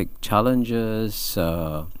 demographic challenges,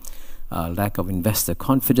 lack of investor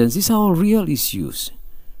confidence. These are all real issues.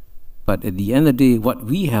 But at the end of the day, what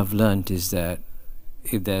we have learned is that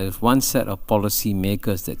if there's one set of policy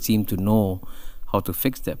makers that seem to know how to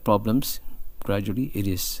fix their problems gradually, it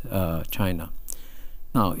is China.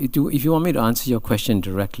 Now, if you want me to answer your question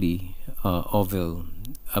directly, Orville,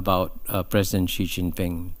 about President Xi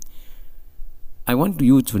Jinping, I want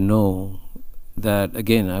you to know that,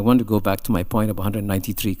 again, I want to go back to my point of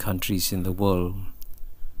 193 countries in the world.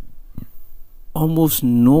 Almost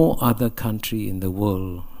no other country in the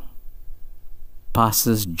world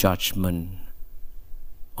passes judgment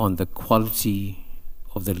on the quality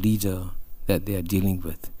of the leader that they are dealing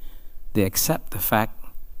with. They accept the fact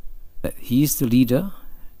that he is the leader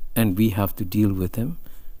and we have to deal with him.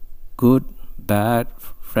 Good, bad,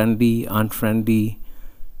 friendly, unfriendly.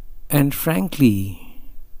 And frankly,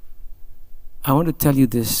 I want to tell you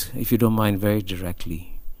this, if you don't mind, very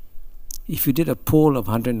directly. If you did a poll of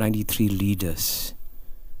 193 leaders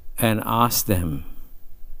and asked them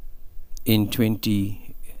in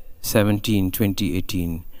 2017,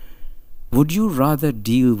 2018, would you rather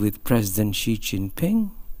deal with President Xi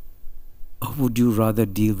Jinping or would you rather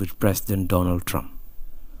deal with President Donald Trump?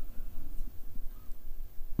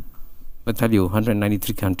 I tell you,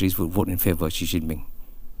 193 countries would vote in favor of Xi Jinping.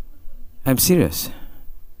 I'm serious.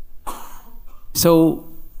 So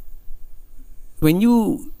when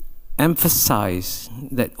you emphasize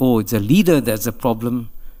that, oh, it's a leader that's a problem,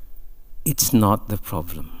 it's not the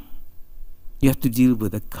problem. You have to deal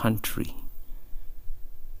with a country.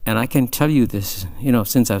 And I can tell you this,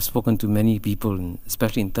 since I've spoken to many people,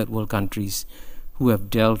 especially in third world countries, who have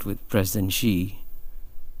dealt with President Xi,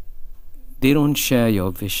 they don't share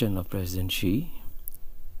your vision of President Xi.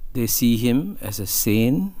 They see him as a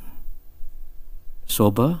sane,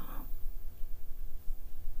 sober,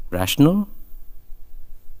 rational,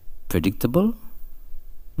 predictable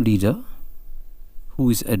leader who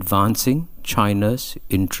is advancing China's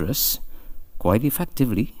interests quite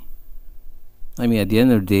effectively. I mean, at the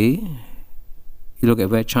end of the day, you look at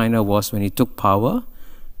where China was when he took power,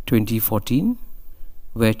 2014,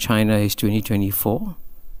 where China is 2024,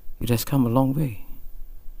 it has come a long way.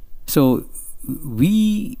 So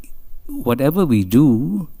whatever we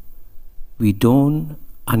do, we don't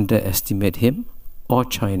underestimate him or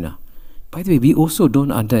China. By the way, we also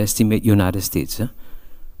don't underestimate United States.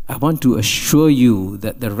 I want to assure you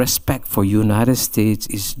that the respect for United States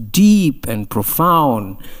is deep and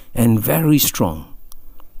profound and very strong.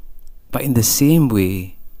 But in the same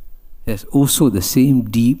way, there's also the same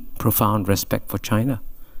deep, profound respect for China.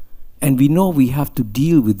 And we know we have to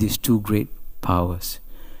deal with these two great powers.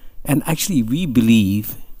 And actually, we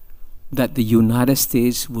believe that the United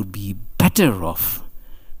States would be better off.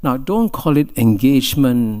 Now, don't call it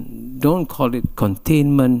engagement, don't call it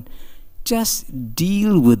containment, just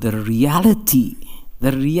deal with the reality.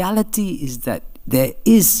 The reality is that there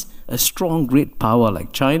is a strong, great power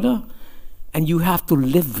like China, and you have to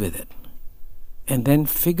live with it. And then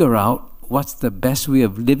figure out what's the best way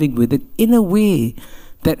of living with it in a way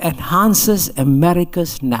that enhances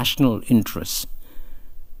America's national interests.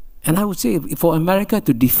 And I would say for America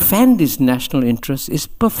to defend its national interests is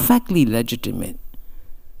perfectly legitimate.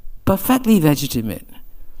 Perfectly legitimate.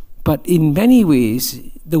 But in many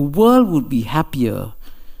ways, the world would be happier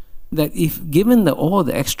that if given all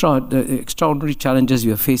the extraordinary challenges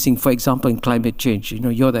we are facing, for example, in climate change,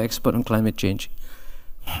 you're the expert on climate change.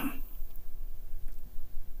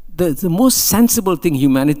 The most sensible thing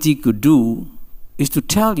humanity could do is to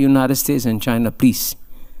tell the United States and China, please,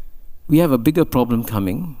 we have a bigger problem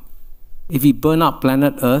coming. If we burn up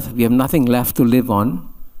planet Earth, we have nothing left to live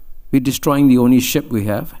on. We're destroying the only ship we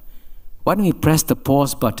have. Why don't we press the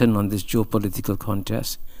pause button on this geopolitical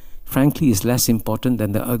contest? Frankly, it's less important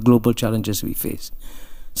than the global challenges we face.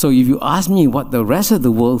 So if you ask me what the rest of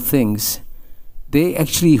the world thinks, they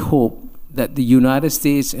actually hope that the United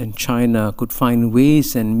States and China could find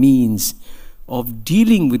ways and means of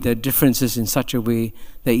dealing with their differences in such a way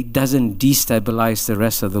that it doesn't destabilize the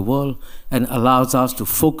rest of the world and allows us to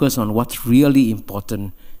focus on what's really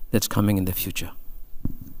important that's coming in the future.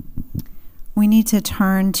 we need to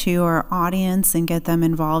turn to our audience and get them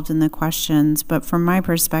involved in the questions. But from my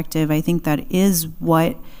perspective, I think that is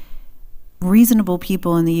what reasonable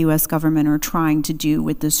people in the U.S. government are trying to do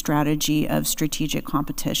with the strategy of strategic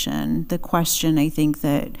competition. The question I think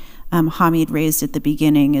that Hamid raised at the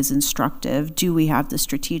beginning is instructive. Do we have the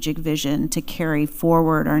strategic vision to carry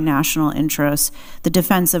forward our national interests, the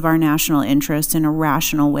defense of our national interests in a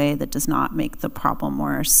rational way that does not make the problem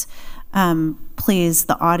worse? Please,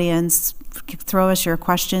 the audience, throw us your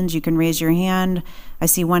questions. You can raise your hand. I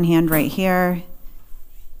see one hand right here.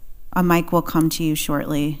 A mic will come to you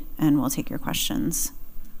shortly, and we'll take your questions.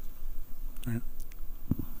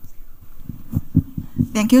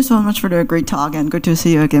 Thank you so much for the great talk, and good to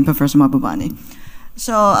see you again, Professor Mahbubani.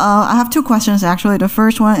 So I have two questions, actually. The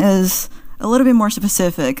first one is a little bit more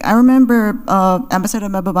specific. I remember Ambassador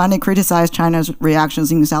Mahbubani criticized China's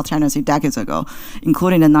reactions in South China Sea decades ago,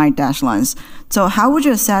 including the 9 dash lines. So how would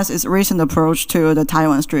you assess its recent approach to the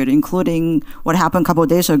Taiwan Strait, including what happened a couple of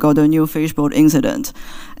days ago, the new fishboat incident?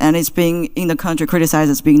 And it's being in the country criticized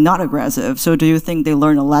as being not aggressive. So do you think they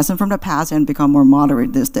learned a lesson from the past and become more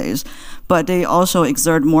moderate these days? But they also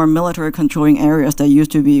exert more military controlling areas that used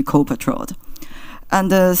to be co-patrolled. And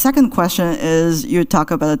the second question is, you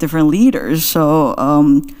talk about the different leaders. So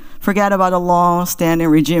forget about a long-standing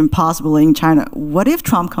regime possibly in China. What if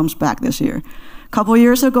Trump comes back this year? A couple of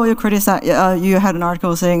years ago, you criticized, you had an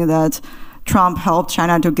article saying that Trump helped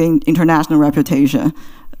China to gain international reputation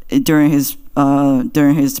during his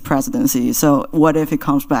presidency. So what if he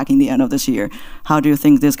comes back in the end of this year? How do you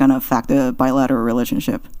think this is going to affect the bilateral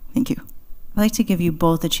relationship? Thank you. I'd like to give you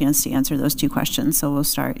both a chance to answer those two questions, so we'll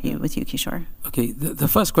start with you, Kishore. Okay, the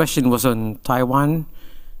first question was on Taiwan.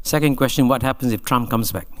 Second question, what happens if Trump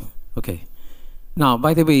comes back? Okay. Now,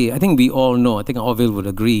 by the way, I think we all know, I think Orville would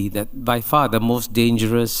agree, that by far the most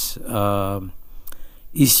dangerous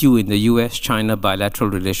issue in the US-China bilateral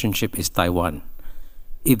relationship is Taiwan.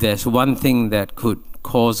 If there's one thing that could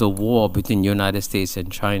cause a war between the United States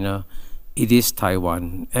and China, it is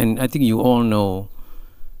Taiwan. And I think you all know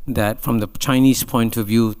that from the Chinese point of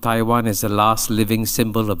view, Taiwan is the last living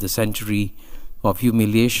symbol of the century of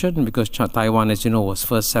humiliation, because Taiwan, as you know, was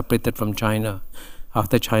first separated from China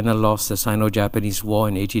after China lost the Sino-Japanese War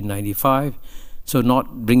in 1895. So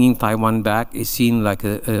not bringing Taiwan back is seen like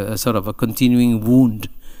a sort of a continuing wound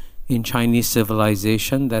in Chinese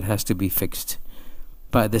civilization that has to be fixed.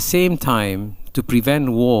 But at the same time, to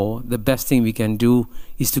prevent war, the best thing we can do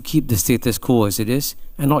is to keep the status quo as it is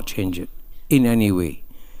and not change it in any way.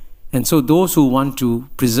 And so those who want to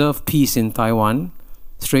preserve peace in Taiwan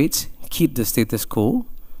Straits keep the status quo.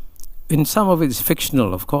 And some of it is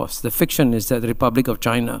fictional, of course. The fiction is that the Republic of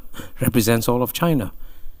China represents all of China.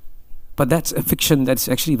 But that's a fiction that's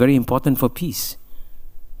actually very important for peace.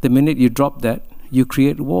 The minute you drop that, you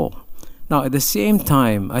create war. Now, at the same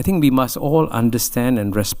time, I think we must all understand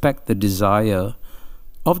and respect the desire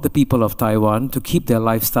of the people of Taiwan to keep their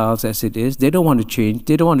lifestyles as it is. They don't want to change.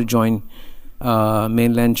 They don't want to join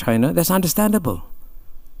mainland China. That's understandable.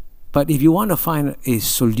 But if you want to find a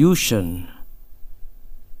solution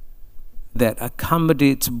that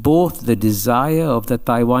accommodates both the desire of the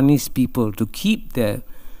Taiwanese people to keep the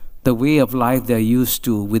way of life they're used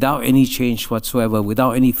to without any change whatsoever,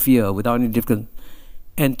 without any fear, without any difference,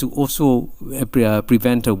 and to also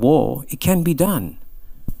prevent a war, it can be done.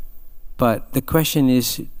 But the question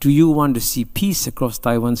is, do you want to see peace across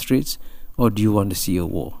Taiwan Straits, or do you want to see a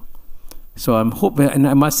war? So I'm hoping, and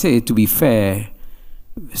I must say, to be fair,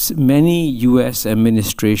 many US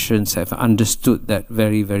administrations have understood that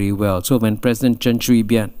very, very well. So when President Chen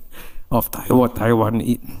Shui-bian of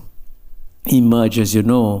Taiwan emerged, as you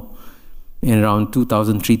know, in around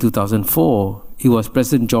 2003, 2004, it was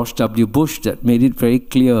President George W. Bush that made it very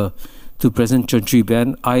clear to President Chen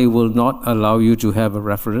Shui-bian, I will not allow you to have a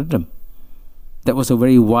referendum. That was a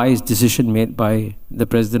very wise decision made by the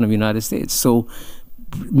President of the United States. So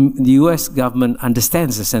the US government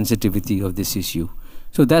understands the sensitivity of this issue.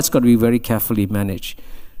 So that's got to be very carefully managed.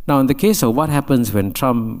 Now, in the case of what happens when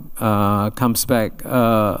Trump comes back,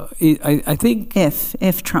 I think...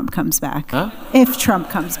 If Trump comes back. Huh? If Trump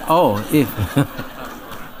comes back. Oh, if.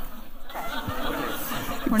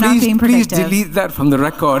 We're not being please predictive. delete that from the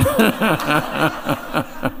record.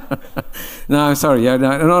 No, I'm sorry.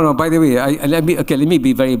 No. By the way, let me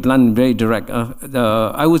be very blunt, very direct.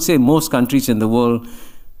 I would say most countries in the world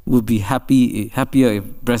would be happier if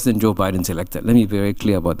President Joe Biden's elected. Let me be very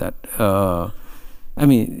clear about that. I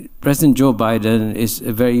mean, President Joe Biden is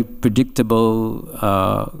a very predictable,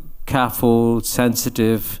 careful,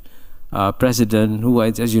 sensitive president who,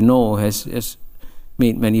 as you know, has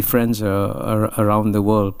made many friends around the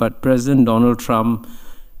world. But President Donald Trump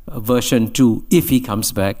version 2, if he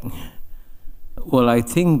comes back, will, I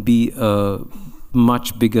think, be a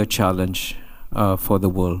much bigger challenge for the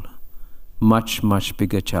world. Much, much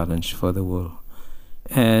bigger challenge for the world.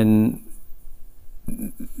 And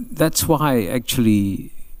that's why,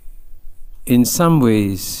 actually, in some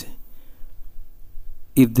ways,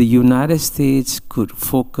 if the United States could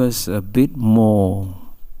focus a bit more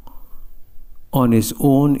on its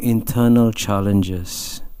own internal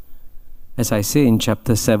challenges, as I say in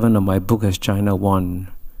chapter 7 of my book, As China Won,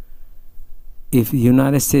 if the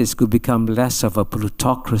United States could become less of a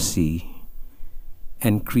plutocracy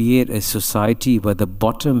and create a society where the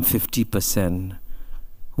bottom 50%,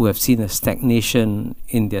 who have seen a stagnation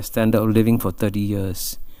in their standard of living for 30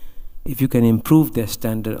 years, if you can improve their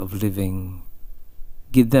standard of living,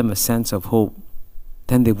 give them a sense of hope,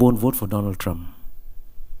 then they won't vote for Donald Trump.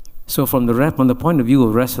 So from the point of view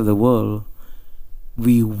of the rest of the world,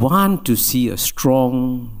 we want to see a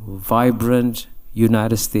strong, vibrant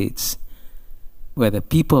United States where the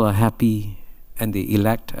people are happy and they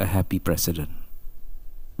elect a happy president.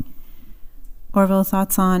 Orville,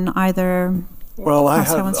 thoughts on either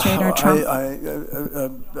Taiwan Strait or Trump?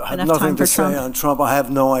 I have nothing to say on Trump. I have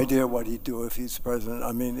no idea what he'd do if he's president.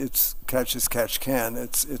 I mean, it's catch as catch can.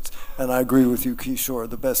 And I agree with you, Kishore.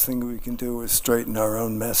 The best thing we can do is straighten our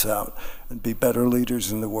own mess out and be better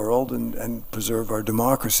leaders in the world and preserve our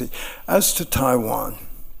democracy. As to Taiwan,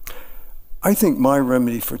 I think my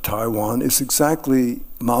remedy for Taiwan is exactly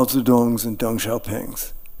Mao Zedong's and Deng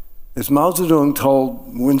Xiaoping's. As Mao Zedong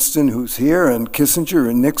told Winston, who's here, and Kissinger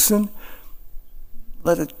and Nixon,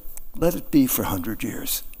 let it be for 100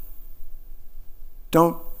 years.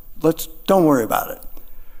 Don't worry about it.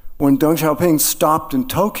 When Deng Xiaoping stopped in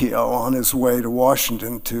Tokyo on his way to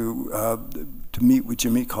Washington to meet with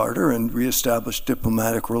Jimmy Carter and reestablish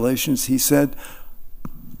diplomatic relations, he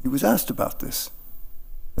was asked about this.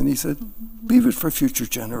 And he said, leave it for future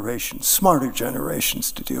generations, smarter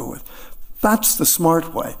generations to deal with. That's the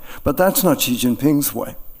smart way, but that's not Xi Jinping's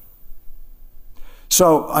way.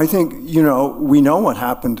 So I think, we know what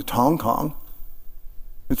happened at Hong Kong.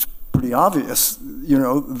 It's pretty obvious,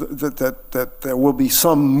 that there will be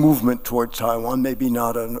some movement towards Taiwan, maybe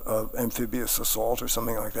not an amphibious assault or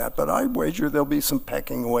something like that, but I wager there'll be some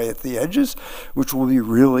pecking away at the edges, which will be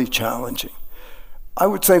really challenging. I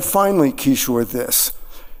would say, finally, Kishore, this.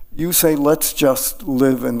 You say, let's just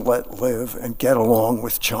live and let live and get along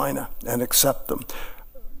with China and accept them.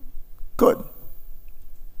 Good.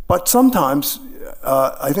 But sometimes,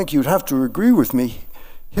 I think you'd have to agree with me,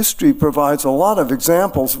 history provides a lot of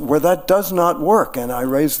examples where that does not work, and I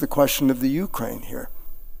raise the question of the Ukraine here.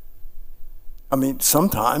 I mean,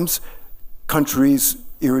 sometimes countries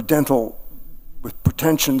irredental, with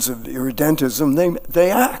pretensions of irredentism,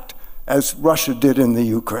 they act, as Russia did in the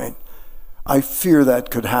Ukraine. I fear that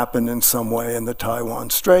could happen in some way in the Taiwan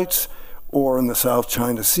Straits, or in the South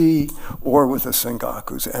China Sea, or with the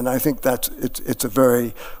Senkakus. And I think it's a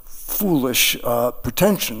very foolish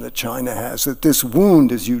pretension that China has, that this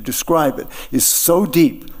wound, as you describe it, is so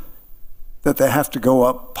deep that they have to go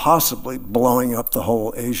up, possibly blowing up the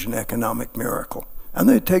whole Asian economic miracle. And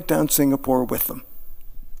they take down Singapore with them.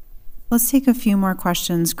 Let's take a few more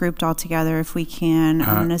questions grouped all together if we can.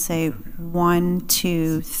 I'm going to say 1,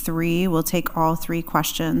 2, 3. We'll take all 3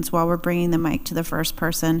 questions while we're bringing the mic to the first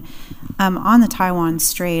person. On the Taiwan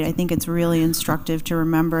Strait, I think it's really instructive to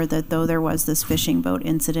remember that though there was this fishing boat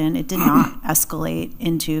incident, it did not escalate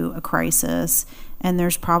into a crisis. And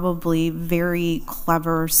there's probably very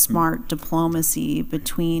clever, smart diplomacy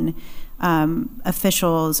between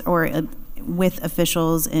officials or with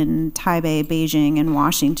officials in Taipei, Beijing, and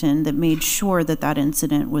Washington that made sure that that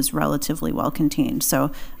incident was relatively well contained.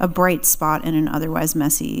 So a bright spot in an otherwise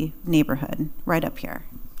messy neighborhood, right up here.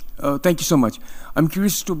 Thank you so much. I'm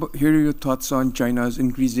curious to hear your thoughts on China's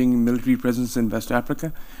increasing military presence in West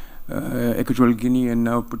Africa, Equatorial Guinea, and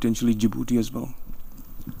now potentially Djibouti as well.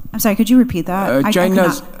 I'm sorry, could you repeat that?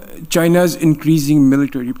 China's increasing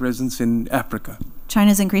military presence in Africa.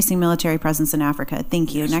 China's increasing military presence in Africa.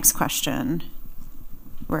 Thank you. Yes. Next question.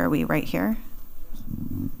 Where are we? Right here?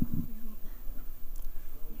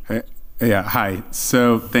 Hey, yeah, hi.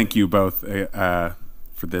 So thank you both for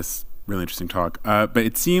this really interesting talk. But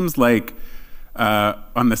it seems like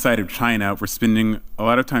on the side of China, we're spending a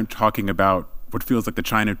lot of time talking about what feels like the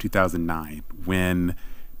China of 2009, when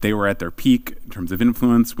they were at their peak in terms of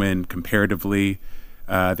influence, when comparatively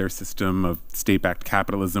their system of state-backed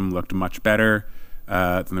capitalism looked much better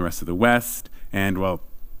than the rest of the West, and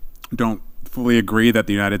don't fully agree that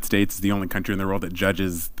the United States is the only country in the world that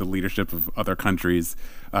judges the leadership of other countries.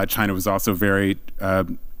 China was also very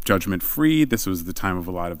judgment-free. This was the time of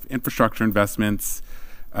a lot of infrastructure investments.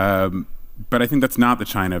 But I think that's not the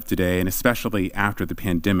China of today, and especially after the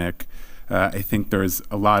pandemic, I think there's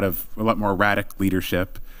a lot more erratic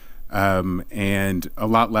leadership, and a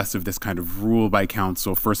lot less of this kind of rule by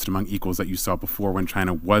council, first among equals that you saw before when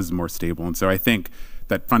China was more stable. And so I think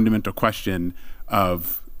that fundamental question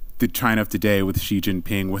of the China of today with Xi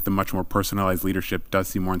Jinping, with a much more personalized leadership, does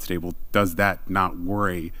seem more unstable. Does that not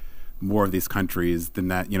worry more of these countries than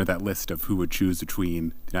that, that list of who would choose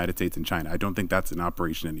between the United States and China? I don't think that's in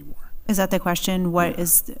operation anymore. Is that the question?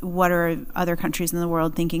 What are other countries in the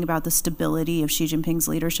world thinking about the stability of Xi Jinping's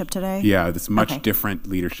leadership today? Yeah, this much different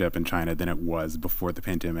leadership in China than it was before the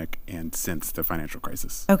pandemic and since the financial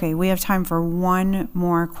crisis. Okay, we have time for one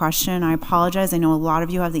more question. I apologize. I know a lot of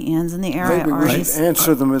you have the hands in the air. Maybe we should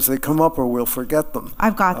answer them as they come up, or we'll forget them.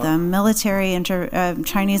 I've got them.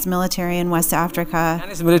 Chinese military in West Africa.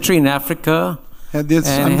 Chinese military in Africa. And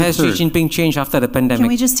has Xi Jinping changed after the pandemic? Can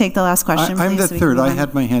we just take the last question, please? I'm the third. I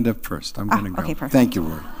had my hand up first. I'm going to go. Okay, perfect. Thank you,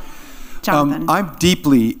 Rory. Jonathan. I'm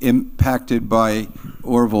deeply impacted by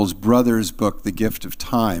Orville's brother's book, The Gift of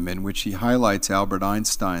Time, in which he highlights Albert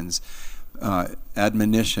Einstein's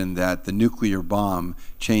admonition that the nuclear bomb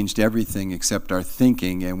changed everything except our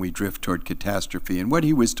thinking, and we drift toward catastrophe. And what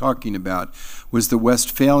he was talking about was the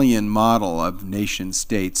Westphalian model of nation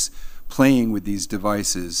states playing with these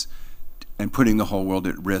devices and putting the whole world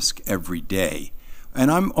at risk every day. And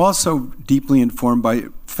I'm also deeply informed by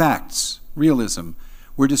facts, realism.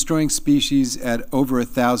 We're destroying species at over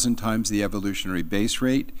 1,000 times the evolutionary base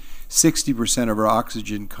rate. 60% of our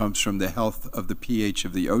oxygen comes from the health of the pH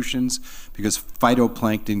of the oceans because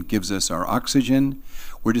phytoplankton gives us our oxygen.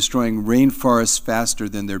 We're destroying rainforests faster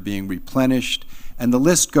than they're being replenished. And the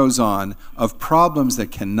list goes on of problems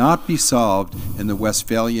that cannot be solved in the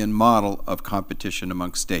Westphalian model of competition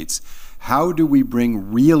among states. How do we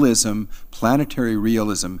bring realism, planetary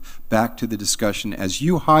realism, back to the discussion, as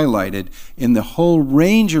you highlighted, in the whole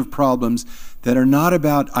range of problems that are not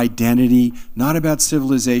about identity, not about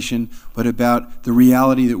civilization, but about the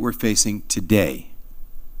reality that we're facing today?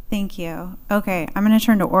 Thank you. Okay, I'm going to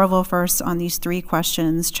turn to Orville first on these three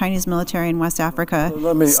questions. Chinese military in West Africa,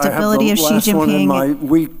 stability of Xi Jinping. I have the last one in my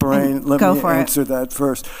weak brain. Let me answer that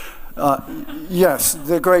first. Yes,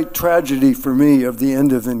 the great tragedy for me of the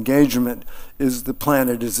end of engagement is the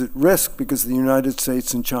planet is at risk because the United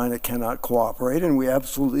States and China cannot cooperate, and we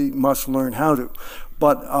absolutely must learn how to.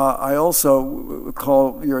 But I also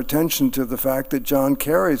call your attention to the fact that John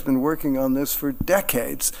Kerry has been working on this for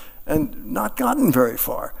decades and not gotten very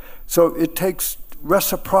far. So it takes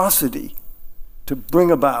reciprocity to bring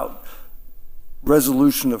about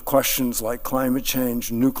resolution of questions like climate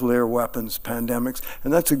change, nuclear weapons, pandemics,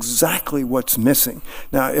 and that's exactly what's missing.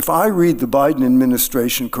 Now, if I read the Biden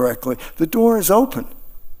administration correctly, the door is open.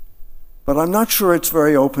 But I'm not sure it's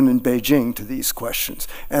very open in Beijing to these questions.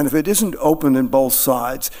 And if it isn't open in both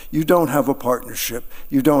sides, you don't have a partnership,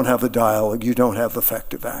 you don't have a dialogue, you don't have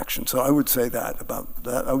effective action. So I would say that about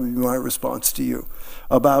that. That would be my response to you.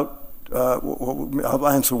 About, I'll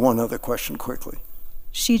answer one other question quickly.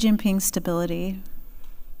 Xi Jinping's stability.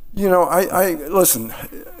 Listen,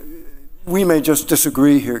 we may just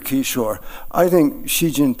disagree here, Kishore. I think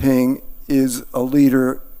Xi Jinping is a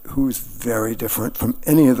leader who's very different from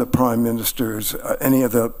any of the prime ministers, any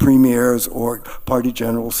of the premiers or party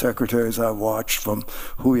general secretaries I've watched from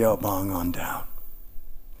Hu Yaobang on down.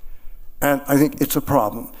 And I think it's a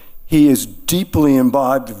problem. He is deeply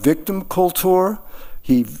imbibed victim culture.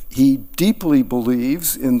 He deeply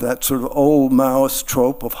believes in that sort of old Maoist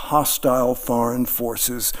trope of hostile foreign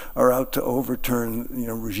forces are out to overturn,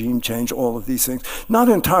 regime change, all of these things. Not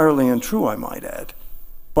entirely untrue, I might add,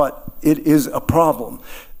 but it is a problem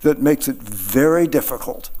that makes it very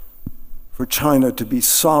difficult for China to be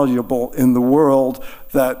soluble in the world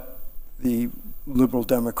that the liberal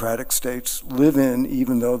democratic states live in,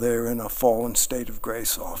 even though they're in a fallen state of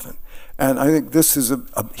grace often. And I think this is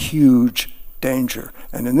a huge danger.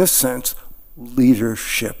 And in this sense,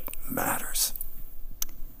 leadership matters.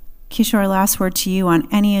 Kishore, last word to you on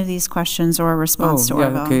any of these questions or a response to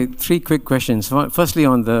Orville. Okay, three quick questions. Firstly,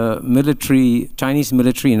 on the military, Chinese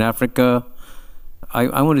military in Africa,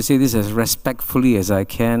 I want to say this as respectfully as I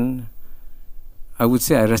can. I would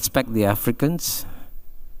say I respect the Africans.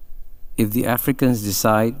 If the Africans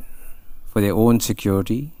decide for their own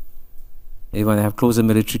security, they want to have closer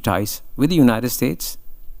military ties with the United States,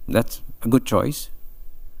 that's a good choice,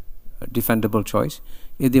 a defendable choice.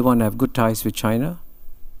 If they want to have good ties with China,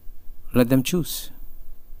 let them choose.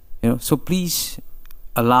 So please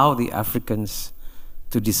allow the Africans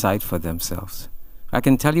to decide for themselves. I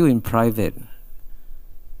can tell you in private,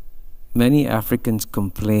 many Africans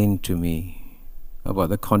complain to me about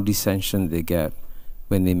the condescension they get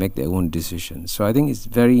when they make their own decisions. So I think it's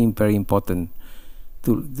very, very important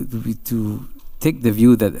to take the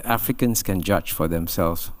view that Africans can judge for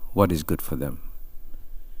themselves what is good for them.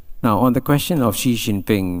 Now, on the question of Xi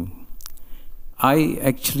Jinping, I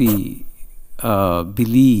actually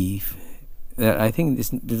believe that I think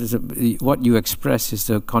what you express is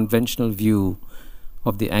the conventional view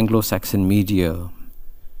of the Anglo-Saxon media.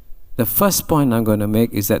 The first point I'm going to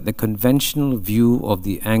make is that the conventional view of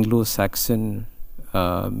the Anglo-Saxon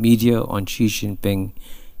media on Xi Jinping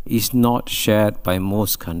is not shared by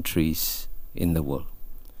most countries in the world.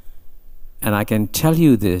 And I can tell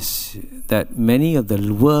you this, that many of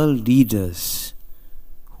the world leaders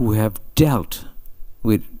who have dealt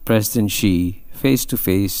with President Xi face to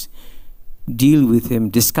face, deal with him,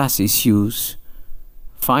 discuss issues,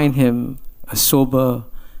 find him a sober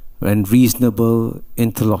and reasonable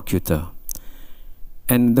interlocutor.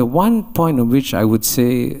 And the one point on which I would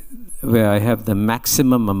say where I have the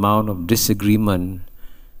maximum amount of disagreement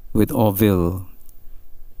with Orville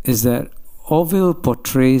is that Orville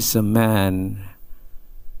portrays a man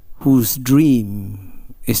whose dream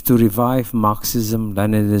is to revive Marxism,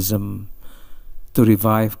 Leninism, to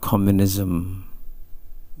revive communism.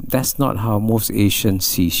 That's not how most Asians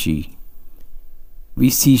see Xi. We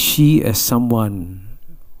see Xi as someone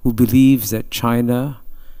who believes that China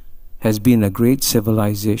has been a great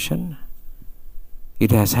civilization.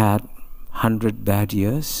 It has had 100 bad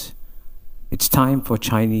years. It's time for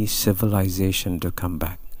Chinese civilization to come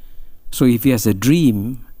back. So if he has a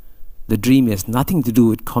dream, the dream has nothing to do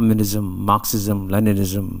with communism, Marxism,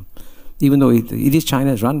 Leninism. Even though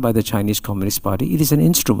China is run by the Chinese Communist Party, it is an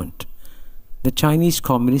instrument. The Chinese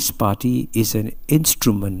Communist Party is an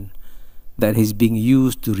instrument that is being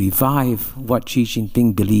used to revive what Xi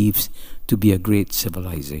Jinping believes to be a great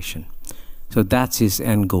civilization. So that's his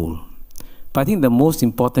end goal. But I think the most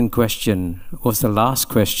important question was the last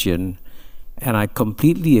question, and I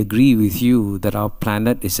completely agree with you that our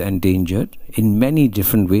planet is endangered in many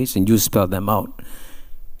different ways, and you spell them out.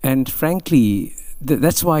 And frankly,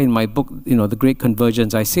 that's why in my book, The Great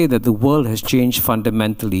Convergence, I say that the world has changed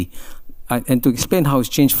fundamentally. And to explain how it's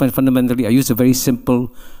changed fundamentally, I use a very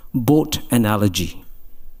simple boat analogy.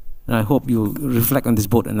 And I hope you'll reflect on this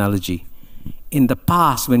boat analogy. In the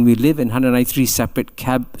past, when we lived in 193 separate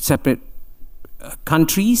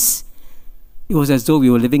countries, it was as though we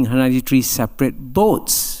were living in 193 separate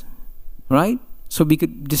boats, right? So we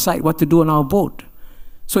could decide what to do on our boat.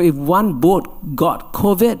 So if one boat got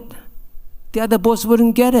COVID, the other boats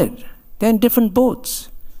wouldn't get it. They're in different boats.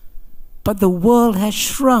 But the world has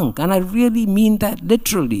shrunk, and I really mean that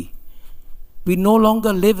literally. We no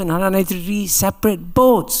longer live in 193 separate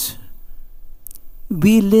boats.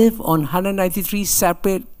 We live on 193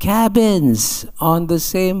 separate cabins on the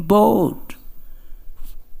same boat.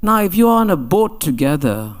 Now, if you're on a boat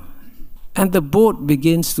together and the boat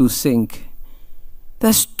begins to sink,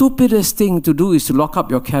 the stupidest thing to do is to lock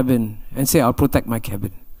up your cabin and say, I'll protect my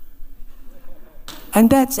cabin. And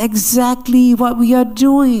that's exactly what we are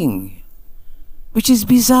doing, which is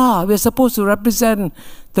bizarre. We're supposed to represent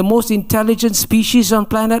the most intelligent species on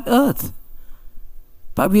planet Earth.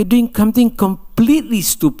 But we're doing something completely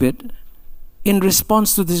stupid in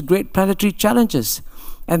response to these great planetary challenges.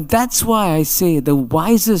 And that's why I say the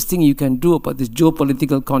wisest thing you can do about this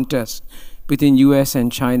geopolitical contest between US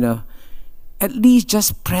and China, at least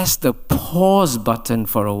just press the pause button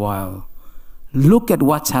for a while. Look at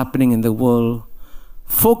what's happening in the world.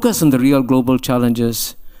 Focus on the real global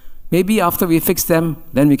challenges. Maybe after we fix them,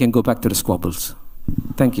 then we can go back to the squabbles.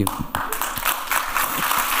 Thank you.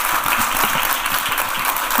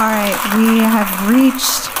 All right, we have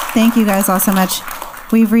reached, thank you guys all so much.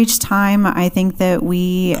 We've reached time. I think that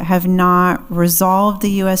we have not resolved the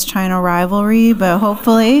US-China rivalry, but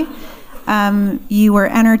hopefully you were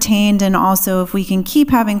entertained, and also if we can keep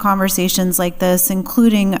having conversations like this,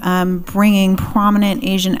 including bringing prominent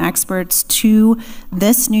Asian experts to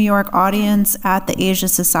this New York audience at the Asia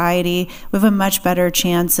Society, we have a much better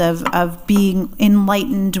chance of being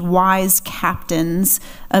enlightened, wise captains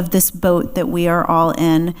of this boat that we are all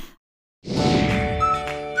in.